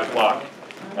 1960, 5 o'clock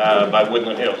by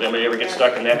Woodland Hills? Anybody ever get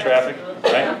stuck in that traffic,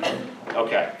 right?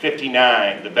 Okay,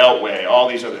 59, the Beltway, all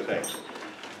these other things.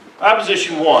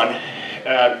 Proposition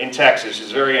 1 in Texas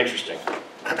is very interesting.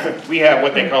 We have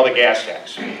what they call the gas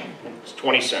tax. It's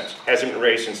 20 cents. Hasn't been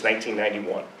raised since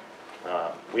 1991.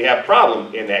 We have a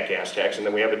problem in that gas tax, and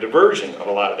then we have a diversion of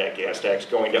a lot of that gas tax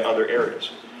going to other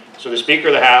areas. So the Speaker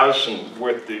of the House, and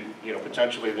with the, you know,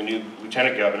 potentially the new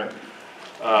Lieutenant Governor,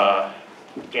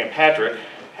 Dan Patrick,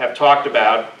 have talked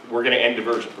about we're going to end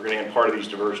diversion. We're going to end part of these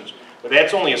diversions. But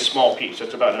that's only a small piece.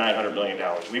 That's about $900 million.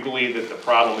 We believe that the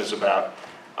problem is about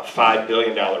a $5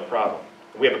 billion problem.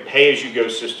 We have a pay-as-you-go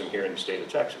system here in the state of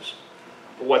Texas.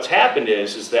 But what's happened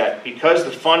is that because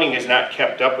the funding has not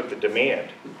kept up with the demand,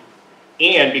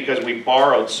 and because we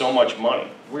borrowed so much money,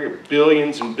 we're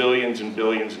billions and billions and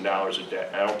billions of dollars in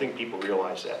debt. I don't think people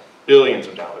realize that. Billions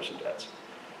of dollars in debts.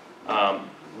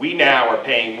 We now are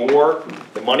paying more.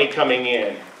 The money coming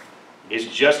in is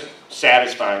just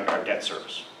satisfying our debt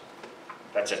service.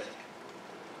 That's it.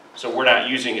 So we're not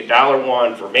using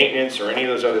 $1 for maintenance or any of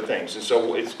those other things. And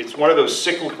so it's one of those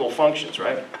cyclical functions,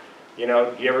 right? You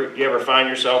know, you ever find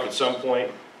yourself at some point,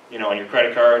 you know, on your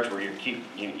credit cards where you keep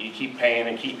paying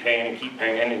and keep paying and keep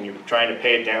paying, and you're trying to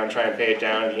pay it down,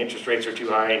 and the interest rates are too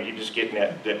high, and you just get in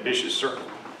that vicious circle.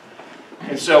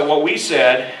 And so what we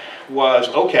said was,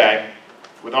 okay,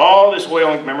 with all this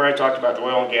oil, remember I talked about the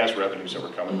oil and gas revenues that were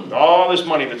coming, with all this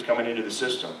money that's coming into the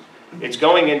system, it's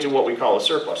going into what we call a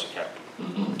surplus account,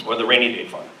 or the rainy day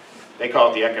fund. They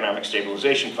call it the Economic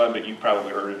Stabilization Fund, but you've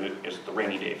probably heard of it as the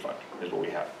rainy day fund, is what we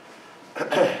have.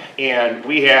 And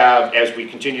we have, as we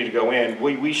continue to go in,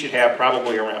 we should have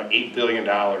probably around $8 billion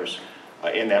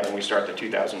in that when we start the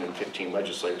 2015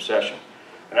 legislative session.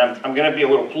 And I'm going to be a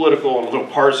little political and a little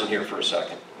partisan here for a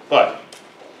second. But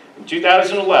in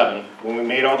 2011, when we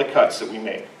made all the cuts that we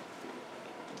made,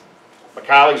 my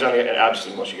colleagues on the, and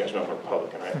obviously most of you guys know I'm a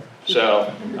Republican, right?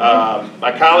 So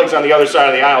my colleagues on the other side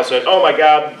of the aisle said, oh my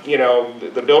God, you know,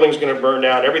 the building's going to burn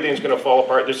down, everything's going to fall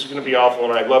apart, this is going to be awful,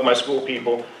 and I love my school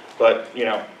people, but, you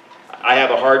know, I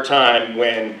have a hard time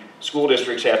when school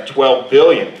districts have $12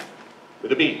 billion,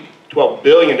 with a B, $12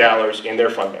 billion in their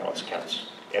fund balance accounts,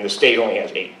 and the state only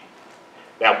has 8.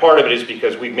 Now, part of it is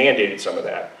because we've mandated some of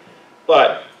that,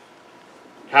 but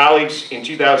colleagues in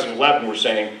 2011 were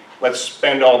saying, let's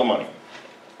spend all the money.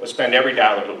 Let's spend every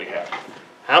dollar that we have.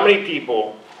 How many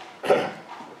people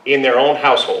in their own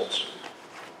households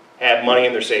have money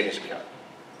in their savings account?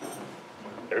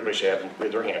 Everybody should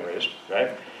have their hand raised,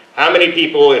 right? How many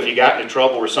people, if you got into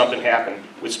trouble or something happened,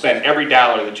 would spend every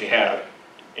dollar that you have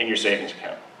in your savings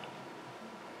account?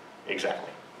 Exactly.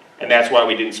 And that's why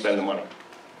we didn't spend the money.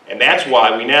 And that's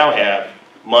why we now have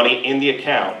money in the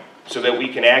account so that we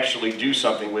can actually do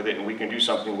something with it, and we can do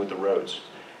something with the roads.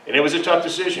 And it was a tough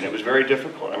decision. It was very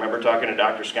difficult. I remember talking to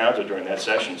Dr. Sconzo during that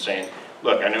session saying,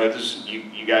 look, I know this,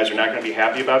 you guys are not going to be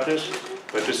happy about this,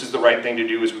 but this is the right thing to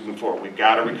do as we move forward. We've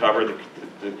got to recover.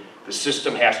 The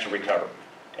system has to recover.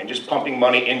 And just pumping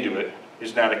money into it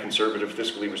is not a conservative,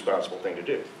 fiscally responsible thing to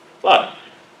do. But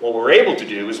what we're able to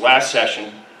do is last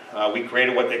session, we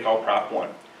created what they call Prop 1.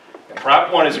 And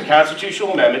Prop 1 is a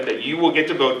constitutional amendment that you will get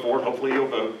to vote for, hopefully you'll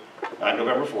vote on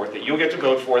November 4th, that you'll get to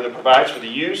vote for, that provides for the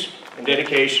use and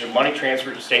dedication of money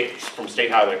transferred to states from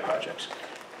state highway projects.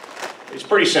 It's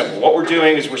pretty simple. What we're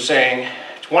doing is we're saying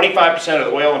 25% of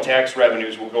the oil and tax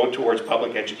revenues will go towards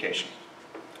public education.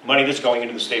 Money that's going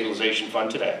into the stabilization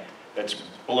fund today, that's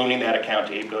ballooning that account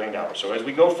to $8 billion. So as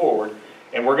we go forward,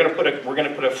 and we're going to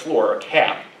put a floor, a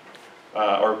cap,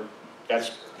 or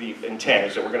that's the intent,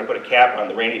 is that we're going to put a cap on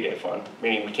the rainy day fund,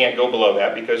 meaning we can't go below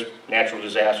that because natural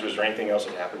disasters or anything else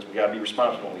that happens, we got to be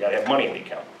responsible. We got to have money in the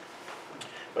account.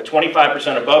 But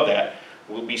 25% above that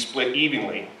will be split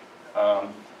evenly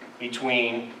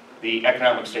between the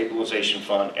Economic Stabilization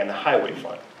Fund and the Highway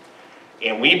Fund.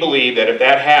 And we believe that if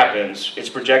that happens, it's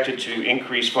projected to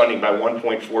increase funding by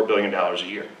 $1.4 billion a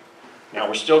year. Now,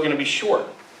 we're still going to be short,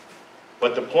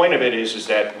 but the point of it is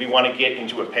that we want to get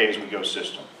into a pay-as-we-go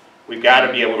system. We've got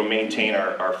to be able to maintain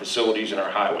our facilities and our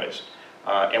highways.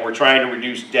 And we're trying to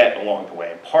reduce debt along the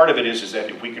way. And part of it is that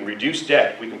if we can reduce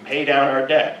debt, we can pay down our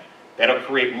debt, that'll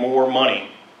create more money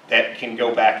that can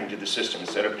go back into the system.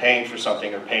 Instead of paying for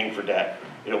something or paying for debt,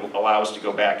 it'll allow us to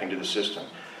go back into the system.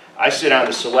 I sit on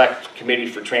the Select Committee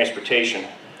for Transportation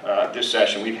this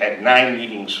session. We've had 9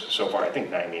 meetings so far, I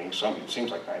think 9 meetings, it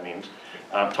seems like 9 meetings,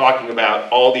 talking about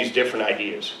all these different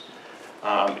ideas.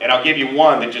 And I'll give you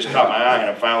one that just caught my eye, and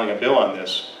I'm filing a bill on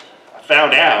this. I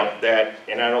found out that,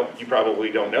 and you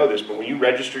probably don't know this, but when you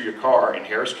register your car in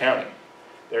Harris County,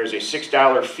 there's a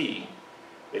 $6 fee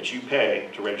that you pay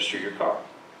to register your car.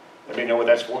 Anybody know what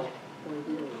that's for?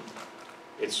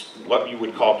 It's what you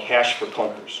would call cash for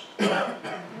clunkers.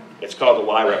 It's called the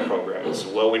LIREP program. It's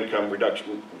the Low Income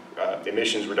Reduction,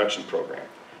 Emissions Reduction Program.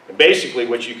 And basically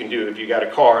what you can do, if you got a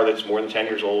car that's more than 10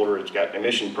 years old or it's got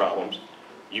emission problems,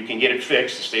 you can get it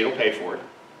fixed, the state will pay for it.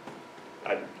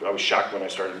 I was shocked when I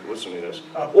started listening to this.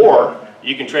 Or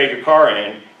you can trade your car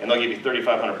in and they'll give you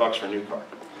 $3,500 for a new car.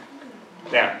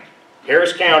 Now,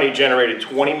 Harris County generated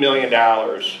 $20 million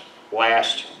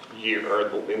last year,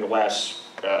 or in the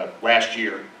last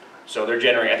year. So they're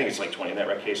generating, I think it's like 20, isn't that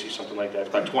right, Casey? Something like that. It's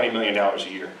about $20 million a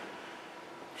year.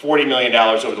 $40 million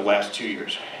over the last 2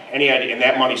 years. Any idea? And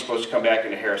that money's supposed to come back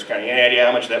into Harris County. Any idea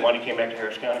how much of that money came back to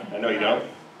Harris County? I know you don't.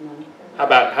 How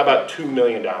about $2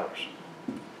 million? How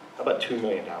about $2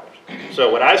 million?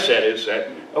 So what I said is that,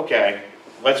 okay,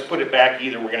 let's put it back.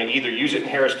 We're going to either use it in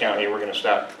Harris County or we're going to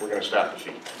stop the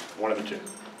fee. One of the two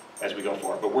as we go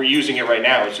forward. But we're using it right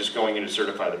now. It's just going in to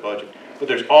certify the budget. But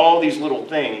there's all these little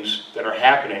things that are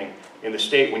happening in the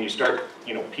state when you start,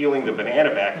 peeling the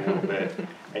banana back a little bit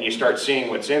and you start seeing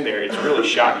what's in there. It's really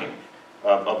shocking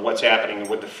of what's happening and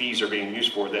what the fees are being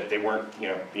used for, that they weren't,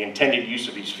 the intended use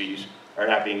of these fees are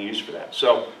not being used for that.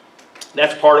 So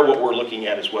that's part of what we're looking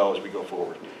at as well as we go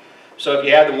forward. So if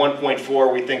you add the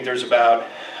 1.4, we think there's about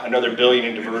another $1 billion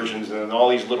in diversions and all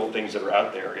these little things that are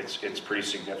out there. It's pretty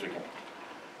significant.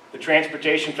 The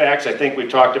transportation facts, I think we've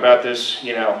talked about this,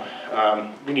 we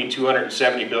need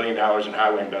 $270 billion in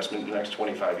highway investment in the next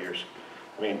 25 years.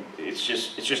 I mean, it's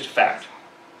just a fact.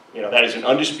 That is an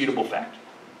undisputable fact.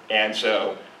 And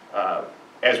so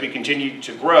as we continue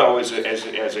to grow as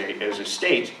a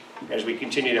state, as we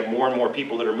continue to have more and more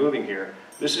people that are moving here,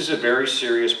 this is a very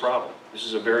serious problem. This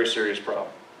is a very serious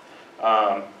problem.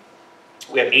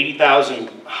 We have 80,000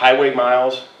 highway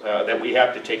miles that we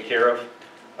have to take care of.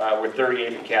 We're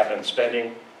 38th in capital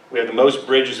spending. We have the most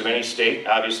bridges of any state.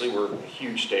 Obviously, we're a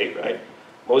huge state, right?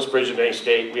 Most bridges of any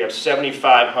state. We have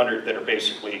 7,500 that are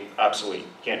basically obsolete.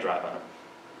 Can't drive on them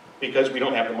because we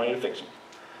don't have the money to fix them.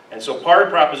 And so part of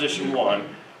Proposition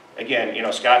 1,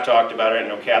 again, Scott talked about it, I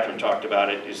know Katherine talked about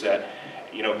it, is that,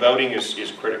 voting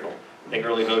is critical. I think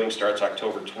early voting starts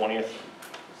October 20th.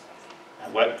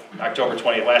 October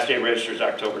 20th. Last day register is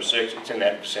October 6th. It's in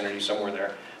that vicinity somewhere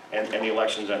there. And the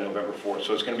election's on November 4th.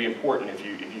 So it's going to be important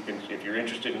if you're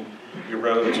interested in your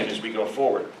roads and as we go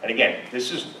forward. And again,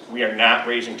 we are not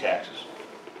raising taxes.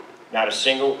 Not a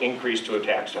single increase to a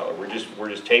tax dollar. We're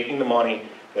just taking the money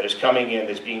that is coming in,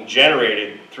 that's being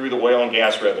generated through the oil and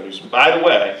gas revenues. And by the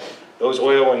way, those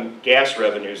oil and gas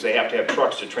revenues, they have to have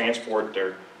trucks to transport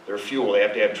their fuel. They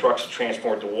have to have trucks to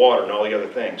transport the water and all the other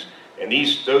things. And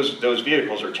those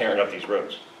vehicles are tearing up these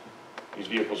roads. These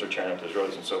vehicles are tearing up those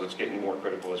roads, and so it's getting more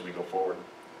critical as we go forward.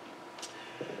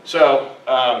 So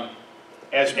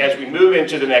as we move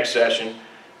into the next session,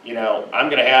 you know, I'm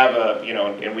going to have a, you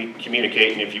know, and we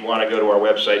communicate, and if you want to go to our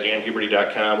website,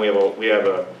 danhuberty.com, we have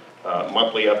a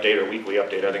monthly update or weekly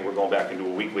update. I think we're going back into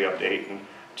a weekly update, and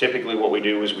typically what we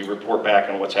do is we report back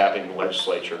on what's happening in the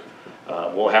legislature.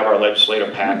 We'll have our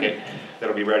legislative packet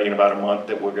that'll be ready in about a month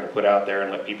that we're going to put out there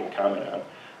and let people comment on.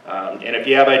 And if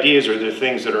you have ideas or there are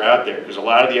things that are out there, because a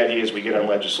lot of the ideas we get on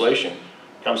legislation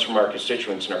comes from our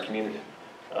constituents in our community.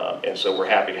 And so we're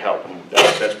happy to help, and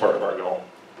that's part of our goal.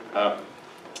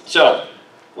 So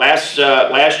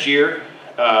last year,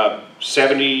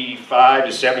 75 to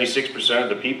 76% of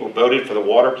the people voted for the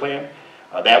water plan.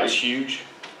 That was huge.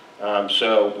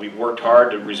 So we've worked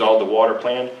hard to resolve the water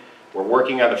plan. We're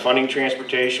working on the funding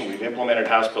transportation. We've implemented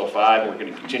House Bill 5, and we're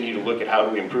going to continue to look at how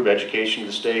do we improve education in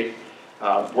the state.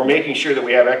 We're making sure that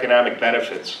we have economic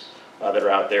benefits that are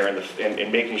out there,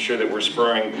 and making sure that we're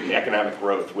spurring economic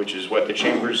growth, which is what the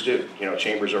chambers do. You know,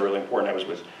 chambers are really important. I was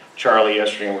with Charlie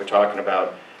yesterday, and we're talking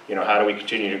about, you know, how do we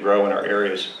continue to grow in our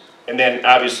areas. And then,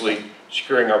 obviously,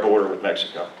 securing our border with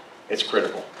Mexico. It's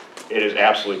critical. It is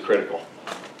absolutely critical.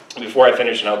 Before I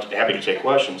finish, and I'll be happy to take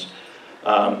questions,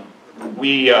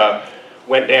 we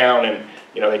went down, and,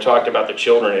 you know, they talked about the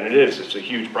children, and it's a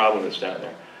huge problem that's down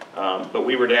there. But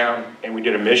we were down, and we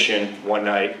did a mission one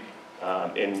night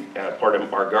in part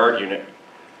of our guard unit.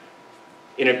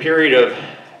 In a period of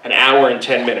an hour and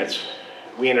 10 minutes,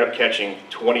 we ended up catching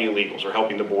 20 illegals, or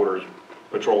helping the border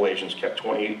patrol agents kept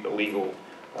 20 illegal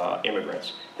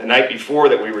immigrants. The night before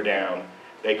that we were down,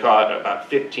 they caught about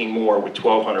 15 more with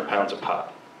 1,200 pounds of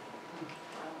pot.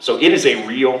 So it is a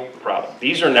real problem.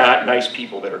 These are not nice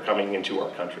people that are coming into our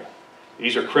country.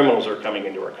 These are criminals that are coming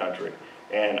into our country.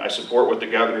 And I support what the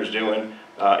governor's doing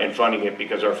in funding it,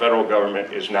 because our federal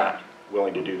government is not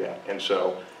willing to do that. And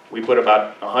so we put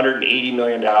about $180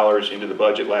 million into the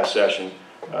budget last session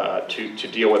to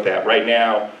deal with that. Right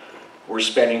now, we're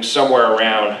spending somewhere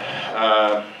around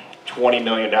 $20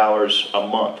 million a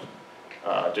month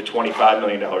to $25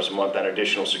 million a month on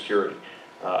additional security.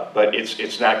 But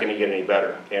it's not going to get any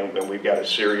better, and we've got a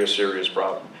serious, serious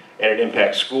problem. And it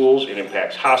impacts schools, it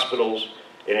impacts hospitals,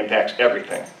 it impacts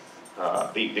everything.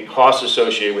 The cost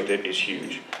associated with it is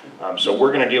huge. So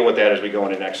we're going to deal with that as we go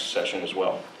into next session as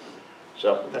well.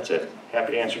 So that's it.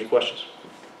 Happy to answer any questions.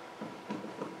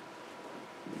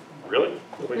 Really?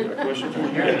 You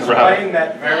explained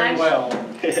that very well.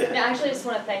 No, actually, I just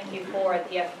want to thank you for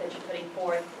the effort that you're putting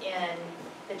forth in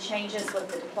the changes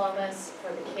with the diplomas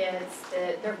for the kids.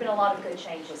 There have been a lot of good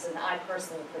changes, and I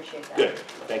personally appreciate that. Good.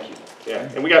 Thank you.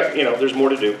 Yeah, and we got, you know, there's more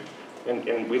to do,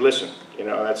 and we listen. You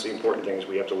know, that's the important thing, is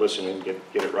we have to listen and get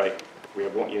it right. We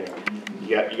have one, you know,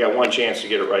 you got one chance to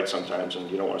get it right sometimes, and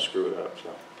you don't want to screw it up.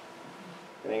 So,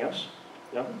 anything else?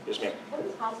 No? Yes, ma'am. What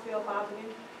is House Bill 5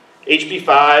 again? HB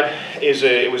 5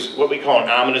 it was what we call an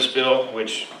ominous bill,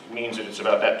 which means that it's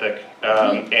about that thick,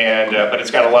 but it's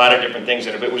got a lot of different things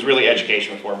in it. But it was really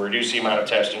education reform, reduce the amount of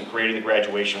testing, creating the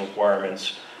graduation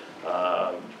requirements.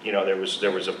 You know, there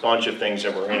was a bunch of things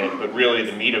that were in it, but really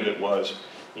the meat of it was,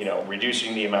 you know,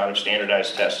 reducing the amount of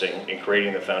standardized testing and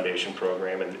creating the foundation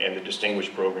program and the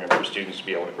distinguished program for students to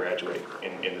be able to graduate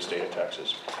in the state of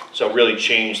Texas. So really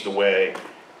changed the way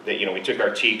that, you know, we took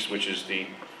our TEKS, which is the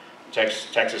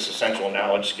Texas Essential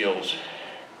Knowledge Skills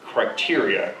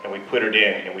criteria, and we put it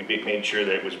in, and we made sure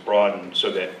that it was broadened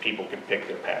so that people could pick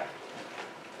their path.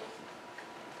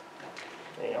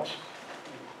 Anything else?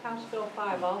 House Bill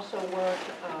 5 also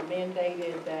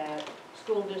mandated that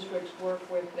school districts work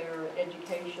with their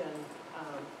education,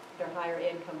 their higher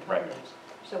ed components.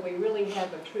 Right. So we really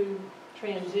have a true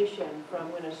transition from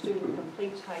when a student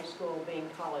completes high school being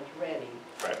college ready,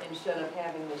 right, instead of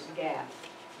having this gap.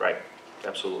 Right.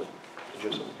 Absolutely. Did you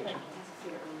have something?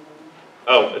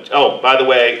 Oh, by the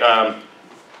way,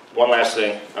 one last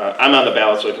thing. I'm on the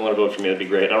ballot, so if you want to vote for me, that'd be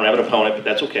great. I don't have an opponent, but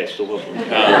that's okay. Still vote for me.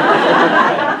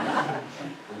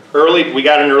 We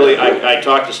got in early. I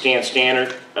talked to Stan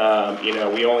Stannard. You know,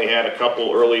 we only had a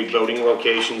couple early voting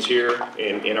locations here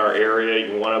in our area.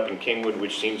 You one up in Kingwood,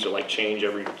 which seems to like change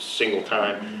every single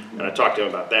time. And I talked to him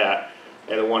about that.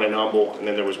 And the one in Humble, and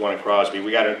then there was one in Crosby.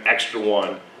 We got an extra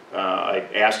one. I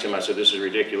asked him, I said, this is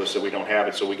ridiculous that we don't have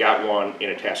it. So we got one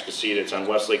in Atascocita. It's on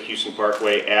Westlake Houston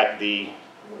Parkway at the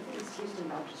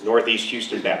Northeast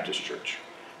Houston Baptist Church.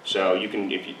 So you can,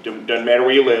 doesn't matter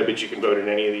where you live, but you can vote in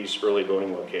any of these early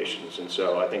voting locations. And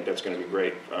so I think that's going to be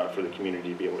great for the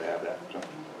community to be able to have that. So,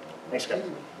 thanks, guys.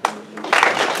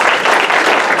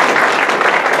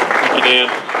 Thank you,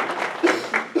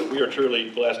 Dan. We are truly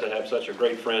blessed to have such a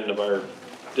great friend of our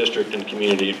district and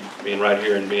community being right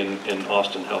here and being in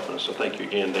Austin helping us. So thank you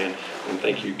again, Dan, and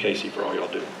thank you, Casey, for all y'all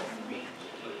do.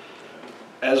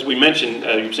 As we mentioned,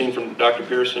 you've seen from Dr.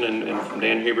 Persson and from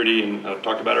Dan Huberty, and I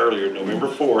talked about earlier, November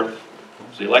 4th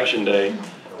is the election day.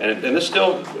 And this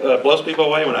still blows people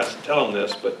away when I tell them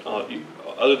this, but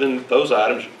other than those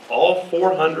items, all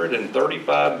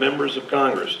 435 members of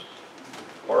Congress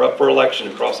are up for election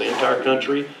across the entire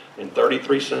country, and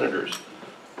 33 senators.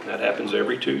 And that happens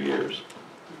every 2 years.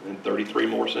 And 33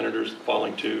 more senators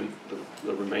falling to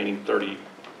the remaining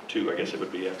 32, I guess it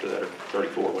would be after that, or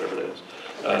 34, whatever it is,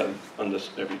 on this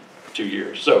every 2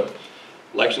 years. So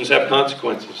elections have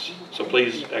consequences, so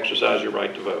please exercise your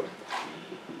right to vote.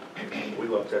 We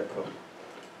love Ted Poe.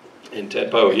 And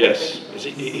Ted Poe, yes.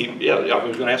 Yeah, I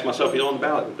was going to ask myself, he's on the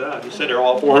ballot. He said they're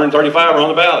all 435 are on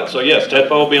the ballot. So yes, Ted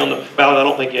Poe will be on the ballot. I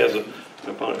don't think he has an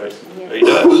opponent. Right? He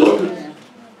does.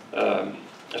 So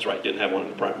that's right, he didn't have one in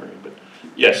the primary. But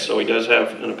yes, so he does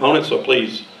have an opponent. So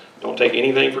please don't take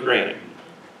anything for granted.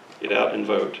 Get out and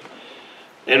vote.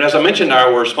 And as I mentioned,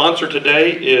 our sponsor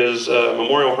today is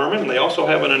Memorial Hermann. And they also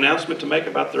have an announcement to make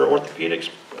about their orthopedics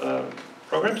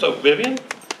program. So Vivien.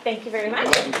 Thank you very much.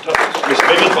 Miss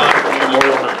Vivien from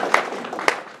Memorial Hermann.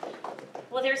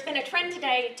 Well, there's been a trend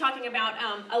today talking about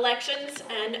elections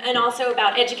and also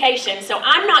about education. So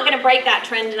I'm not going to break that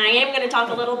trend, and I am going to talk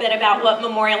a little bit about what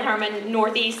Memorial Hermann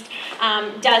Northeast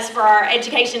does for our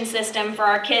education system, for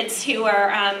our kids who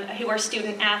are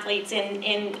student athletes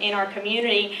in our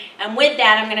community. And with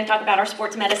that, I'm going to talk about our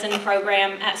sports medicine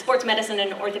program, sports medicine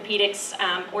and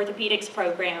orthopedics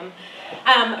program.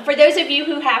 For those of you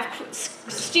who have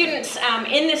students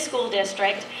in the school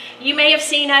district, you may have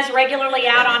seen us regularly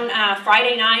out on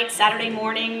Friday nights, Saturday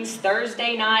mornings,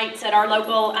 Thursday nights at our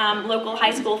local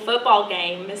high school football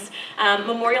games.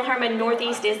 Memorial Hermann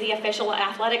Northeast is the official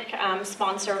athletic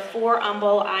sponsor for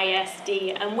Humble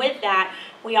ISD, and with that,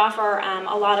 we offer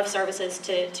a lot of services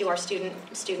to our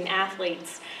student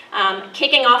athletes.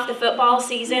 Kicking off the football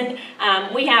season,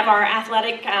 we have our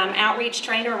athletic outreach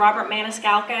trainer, Robert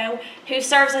Maniscalco, who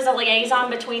serves as a liaison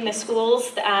between the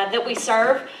schools that we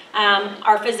serve,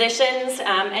 our physicians,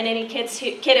 and any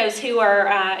kiddos who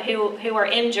are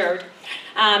injured.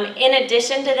 In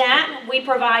addition to that, we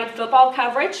provide football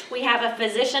coverage. We have a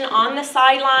physician on the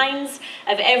sidelines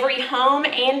of every home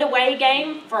and away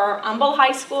game for Humble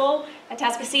High School,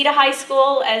 Atascocita High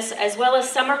School, as well as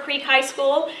Summer Creek High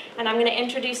School. And I'm going to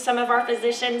introduce some of our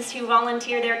physicians who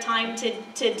volunteer their time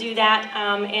to do that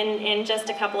in just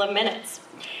a couple of minutes.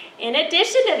 In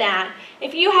addition to that,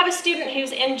 if you have a student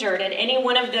who's injured at any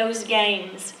one of those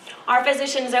games, our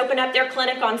physicians open up their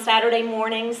clinic on Saturday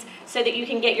mornings so that you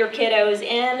can get your kiddos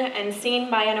in and seen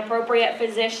by an appropriate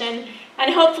physician,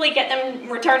 and hopefully get them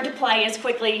returned to play as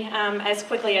quickly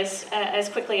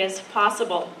as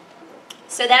possible.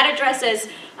 So that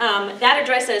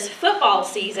addresses football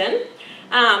season.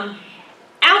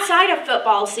 Outside of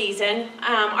football season,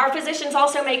 our physicians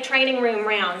also make training room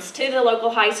rounds to the local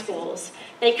high schools.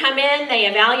 They come in, they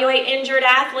evaluate injured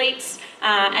athletes,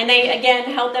 and they again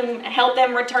help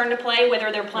them return to play,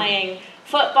 whether they're playing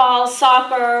football,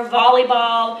 soccer,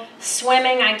 volleyball,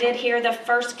 swimming. I did hear the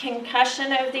first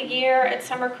concussion of the year at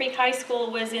Summer Creek High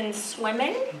School was in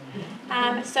swimming.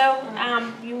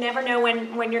 You never know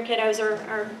when your kiddos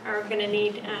are going to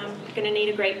need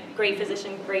a great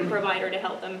physician, great provider to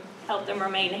help them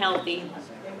remain healthy.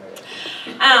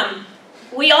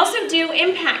 We also do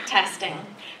impact testing.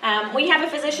 We have a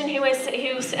physician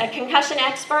who's a concussion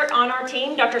expert on our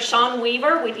team, Dr. Sean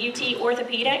Weaver with UT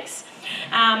Orthopedics.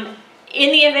 In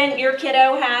the event your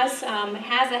kiddo has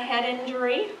a head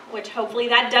injury, which hopefully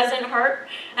that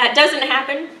doesn't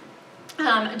happen,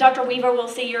 Dr. Weaver will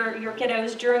see your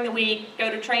kiddos during the week, go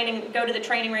to the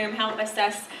training room, help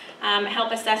assess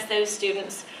those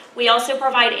students. We also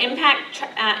provide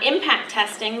impact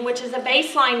testing, which is a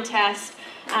baseline test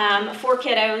for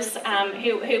kiddos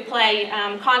who play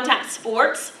contact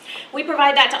sports. We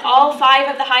provide that to all 5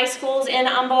 of the high schools in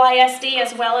Humble ISD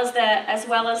as well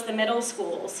as the middle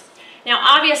schools. Now,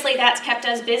 obviously, that's kept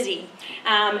us busy,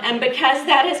 and because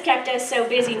that has kept us so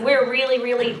busy, we're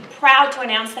really proud to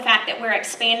announce the fact that we're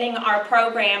expanding our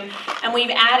program, and we've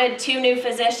added 2 new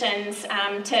physicians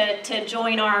to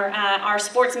join our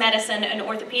sports medicine and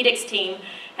orthopedics team.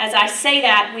 As I say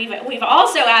that, we've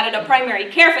also added a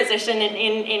primary care physician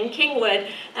in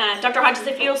Kingwood. Dr. Hodges,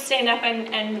 if you'll stand up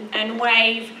and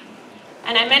wave.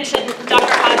 And I mentioned Dr.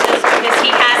 Hodges. because he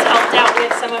has helped out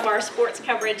with some of our sports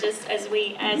coverage as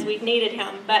we've needed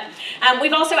him. But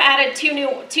we've also added two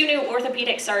new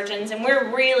orthopedic surgeons, and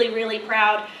we're really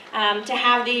proud to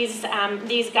have these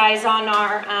guys on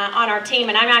our team.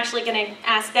 And I'm actually going to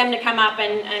ask them to come up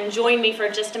and join me for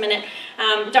just a minute.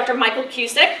 Dr. Michael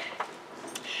Cusick,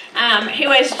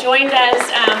 who has joined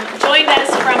us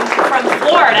from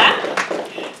Florida,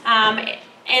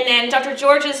 and then Dr.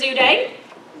 George Azude.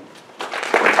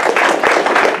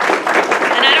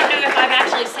 And I don't know if I've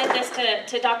actually sent this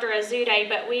to Dr. Azude,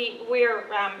 but we're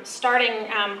starting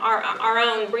our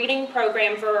own breeding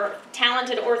program for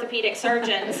talented orthopedic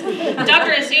surgeons.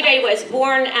 Dr. Azude was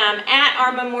born at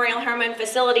our Memorial Hermann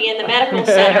facility in the medical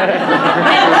center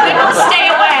and couldn't stay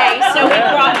away, so we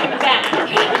brought him back.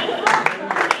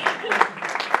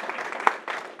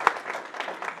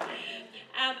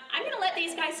 I'm going to let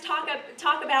these guys talk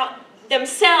about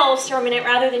themselves for a minute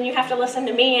rather than you have to listen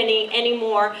to me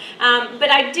anymore. But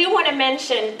I do want to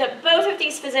mention that both of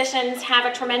these physicians have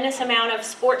a tremendous amount of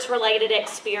sports-related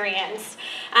experience.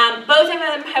 Both of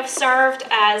them have served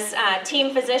as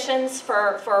team physicians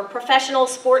for professional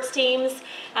sports teams.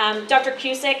 Dr.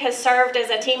 Cusick has served as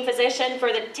a team physician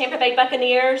for the Tampa Bay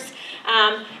Buccaneers.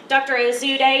 Dr.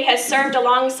 Azude has served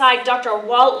alongside Dr.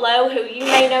 Walt Lowe, who you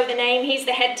may know the name. He's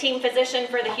the head team physician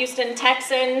for the Houston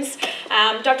Texans.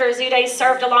 Dr. Azude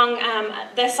served along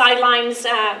the sidelines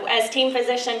as team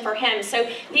physician for him. So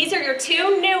these are your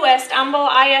two newest Humble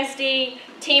ISD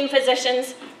team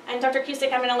physicians. And Dr.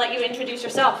 Cusick, I'm going to let you introduce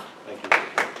yourself. Thank you.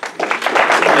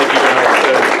 Thank you very much.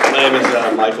 So, my name is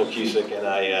Michael Cusick, and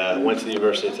I went to the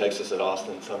University of Texas at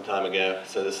Austin some time ago.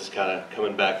 So this is kind of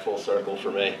coming back full circle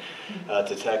for me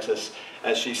to Texas.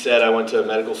 As she said, I went to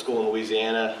medical school in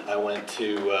Louisiana.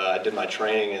 I did my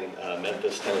training in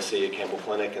Memphis, Tennessee at Campbell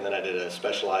Clinic, and then I did a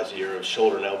specialized year of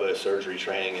shoulder and elbow surgery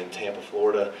training in Tampa,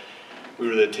 Florida. We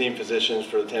were the team physicians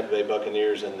for the Tampa Bay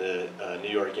Buccaneers in the New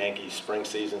York Yankees spring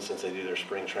season, since they do their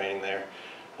spring training there.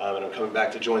 And I'm coming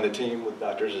back to join the team with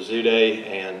Dr. Azude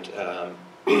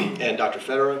and Dr.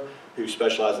 Federer, who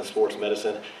specialize in sports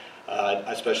medicine.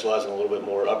 I specialize in a little bit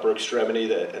more upper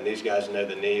extremity, and these guys know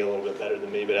the knee a little bit better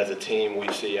than me, but as a team we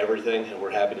see everything, and we're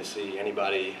happy to see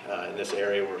anybody in this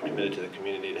area. We're committed to the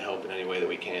community to help in any way that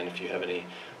we can if you have any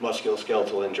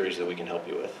musculoskeletal injuries that we can help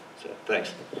you with. So,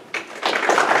 thanks.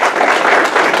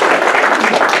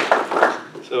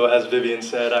 So as Vivien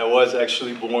said, I was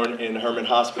actually born in Hermann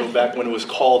Hospital back when it was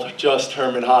called just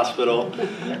Hermann Hospital.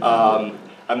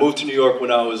 I moved to New York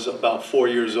when I was about 4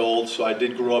 years old, so I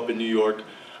did grow up in New York.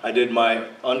 I did my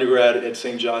undergrad at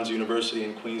St. John's University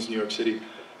in Queens, New York City.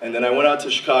 And then I went out to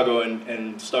Chicago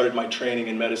and started my training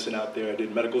in medicine out there. I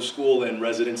did medical school and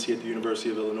residency at the University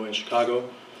of Illinois in Chicago.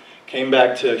 Came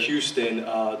back to Houston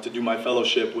to do my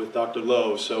fellowship with Dr.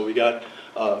 Lowe. So we got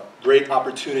a great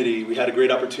opportunity. We had a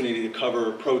great opportunity to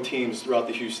cover pro teams throughout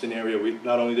the Houston area.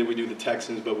 Not only did we do the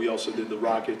Texans, but we also did the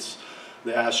Rockets,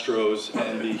 the Astros,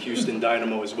 and the Houston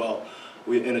Dynamo as well.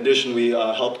 In addition, we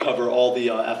helped cover all the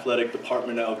athletic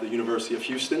department of the University of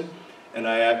Houston. And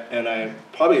I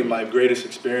probably my greatest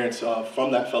experience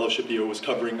from that fellowship year was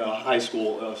covering high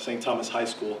school, St. Thomas High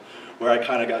School, where I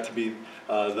kind of got to be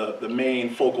the main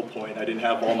focal point. I didn't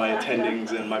have all my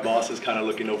attendings and my bosses kind of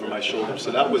looking over my shoulder.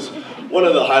 So that was one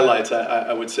of the highlights,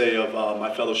 I would say, of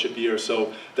my fellowship year.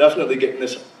 So definitely getting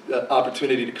this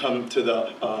opportunity to come to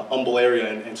the Humble area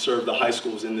and serve the high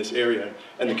schools in this area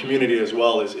and the community as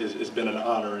well has been an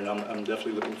honor, and I'm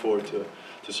definitely looking forward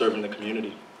to serving the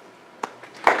community.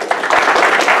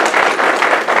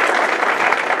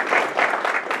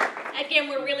 Again,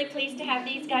 we're really pleased to have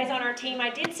these guys on our team. I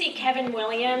did see Kevin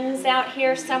Williams out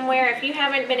here somewhere. If you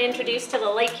haven't been introduced to the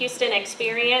Lake Houston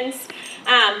experience,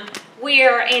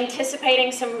 we're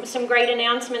anticipating some great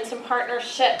announcements and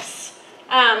partnerships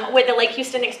with the Lake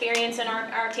Houston experience and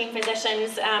our team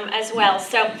physicians as well.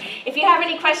 So if you have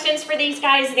any questions for these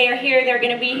guys, they're here. They're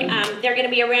going to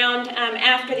be around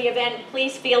after the event.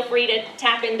 Please feel free to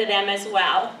tap into them as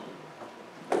well.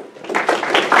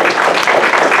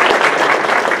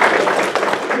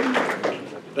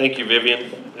 Thank you,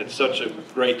 Vivien. It's such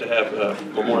great to have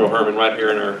Memorial Hermann right here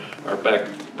in our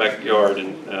backyard,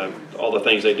 and all the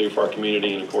things they do for our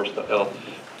community, and of course the health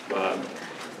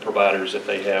providers that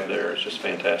they have there. It's just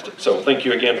fantastic. So thank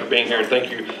you again for being here, and thank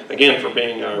you again for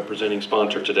being our presenting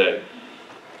sponsor today.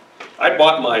 I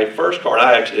bought my first car.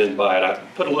 I actually didn't buy it. I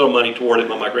put a little money toward it,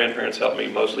 but my grandparents helped me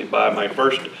mostly buy my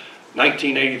first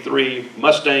 1983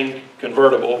 Mustang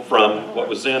convertible from what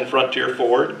was then Frontier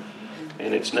Ford,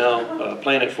 and it's now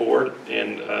Planet Ford.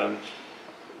 And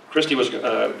Kristi was going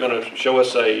to show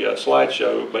us a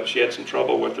slideshow, but she had some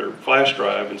trouble with her flash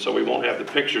drive, and so we won't have the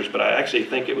pictures, but I actually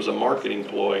think it was a marketing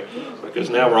ploy, because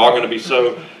now we're all going to be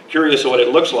so curious of what it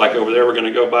looks like over there. We're going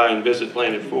to go by and visit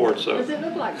Planet Ford. So. Does it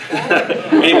look like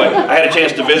Anyway, I had a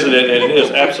chance to visit it, and it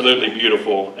is absolutely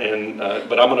beautiful. And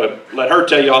but I'm going to let her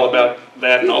tell you all about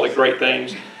that and all the great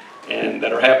things and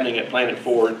that are happening at Planet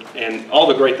Ford and all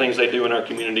the great things they do in our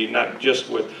community, not just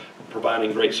with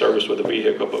providing great service with a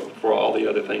vehicle, but for all the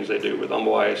other things they do with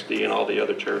Humble ISD and all the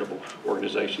other charitable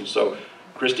organizations. So,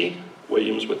 Kristi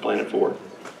Williams with Planet Ford.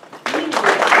 I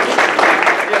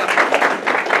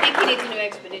think he needs a new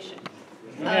expedition.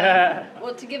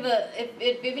 Well, to give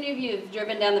if any of you have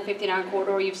driven down the 59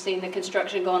 corridor, you've seen the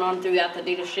construction going on throughout the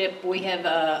dealership. We have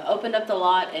opened up the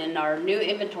lot, and our new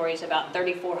inventory is about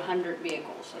 3,400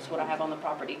 vehicles. That's what I have on the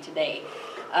property today.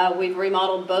 We've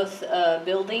remodeled both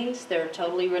buildings. They're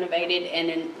totally renovated, and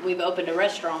then we've opened a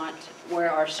restaurant where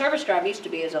our service drive used to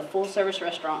be as a full-service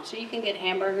restaurant. So you can get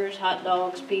hamburgers, hot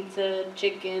dogs, pizza,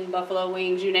 chicken, buffalo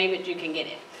wings, you name it, you can get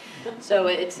it. So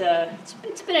it's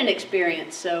been an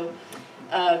experience. So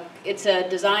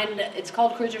it's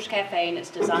called Cruiser's Cafe, and it's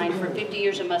designed for 50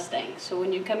 years of Mustangs. So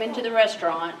when you come into the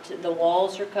restaurant, the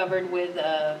walls are covered with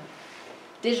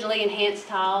digitally enhanced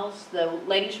tiles. The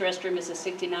ladies' restroom is a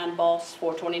 69 Boss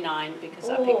 429 because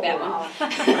I picked that one.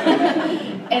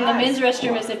 And the men's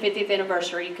restroom is the 50th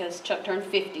anniversary because Chuck turned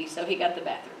 50, so he got the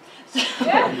bathroom.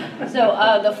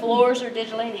 So the floors are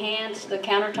digitally enhanced. The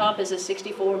countertop is a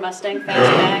 64 Mustang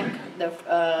Fastback.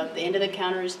 The end of the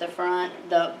counter is the front.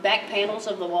 The back panels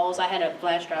of the walls, I had a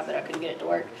flash drive, but I couldn't get it to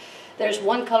work. There's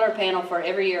one color panel for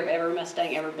every year of every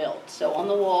Mustang ever built. So on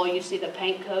the wall, you see the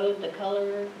paint code, the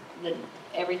color,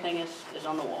 everything is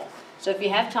on the wall. So if you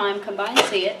have time, come by and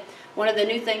see it. One of the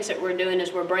new things that we're doing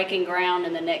is we're breaking ground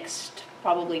in the next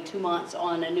probably 2 months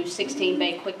on a new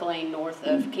 16-bay quick lane north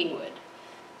of Kingwood.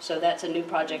 So that's a new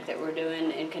project that we're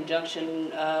doing in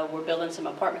conjunction. We're building some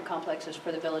apartment complexes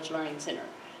for the Village Learning Center.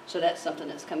 So that's something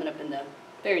that's coming up in the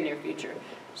very near future.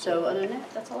 So other than that,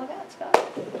 that's all I got, Scott.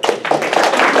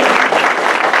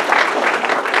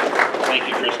 Thank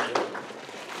you, Kristi.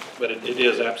 But it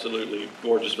is absolutely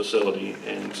gorgeous facility,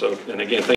 and again,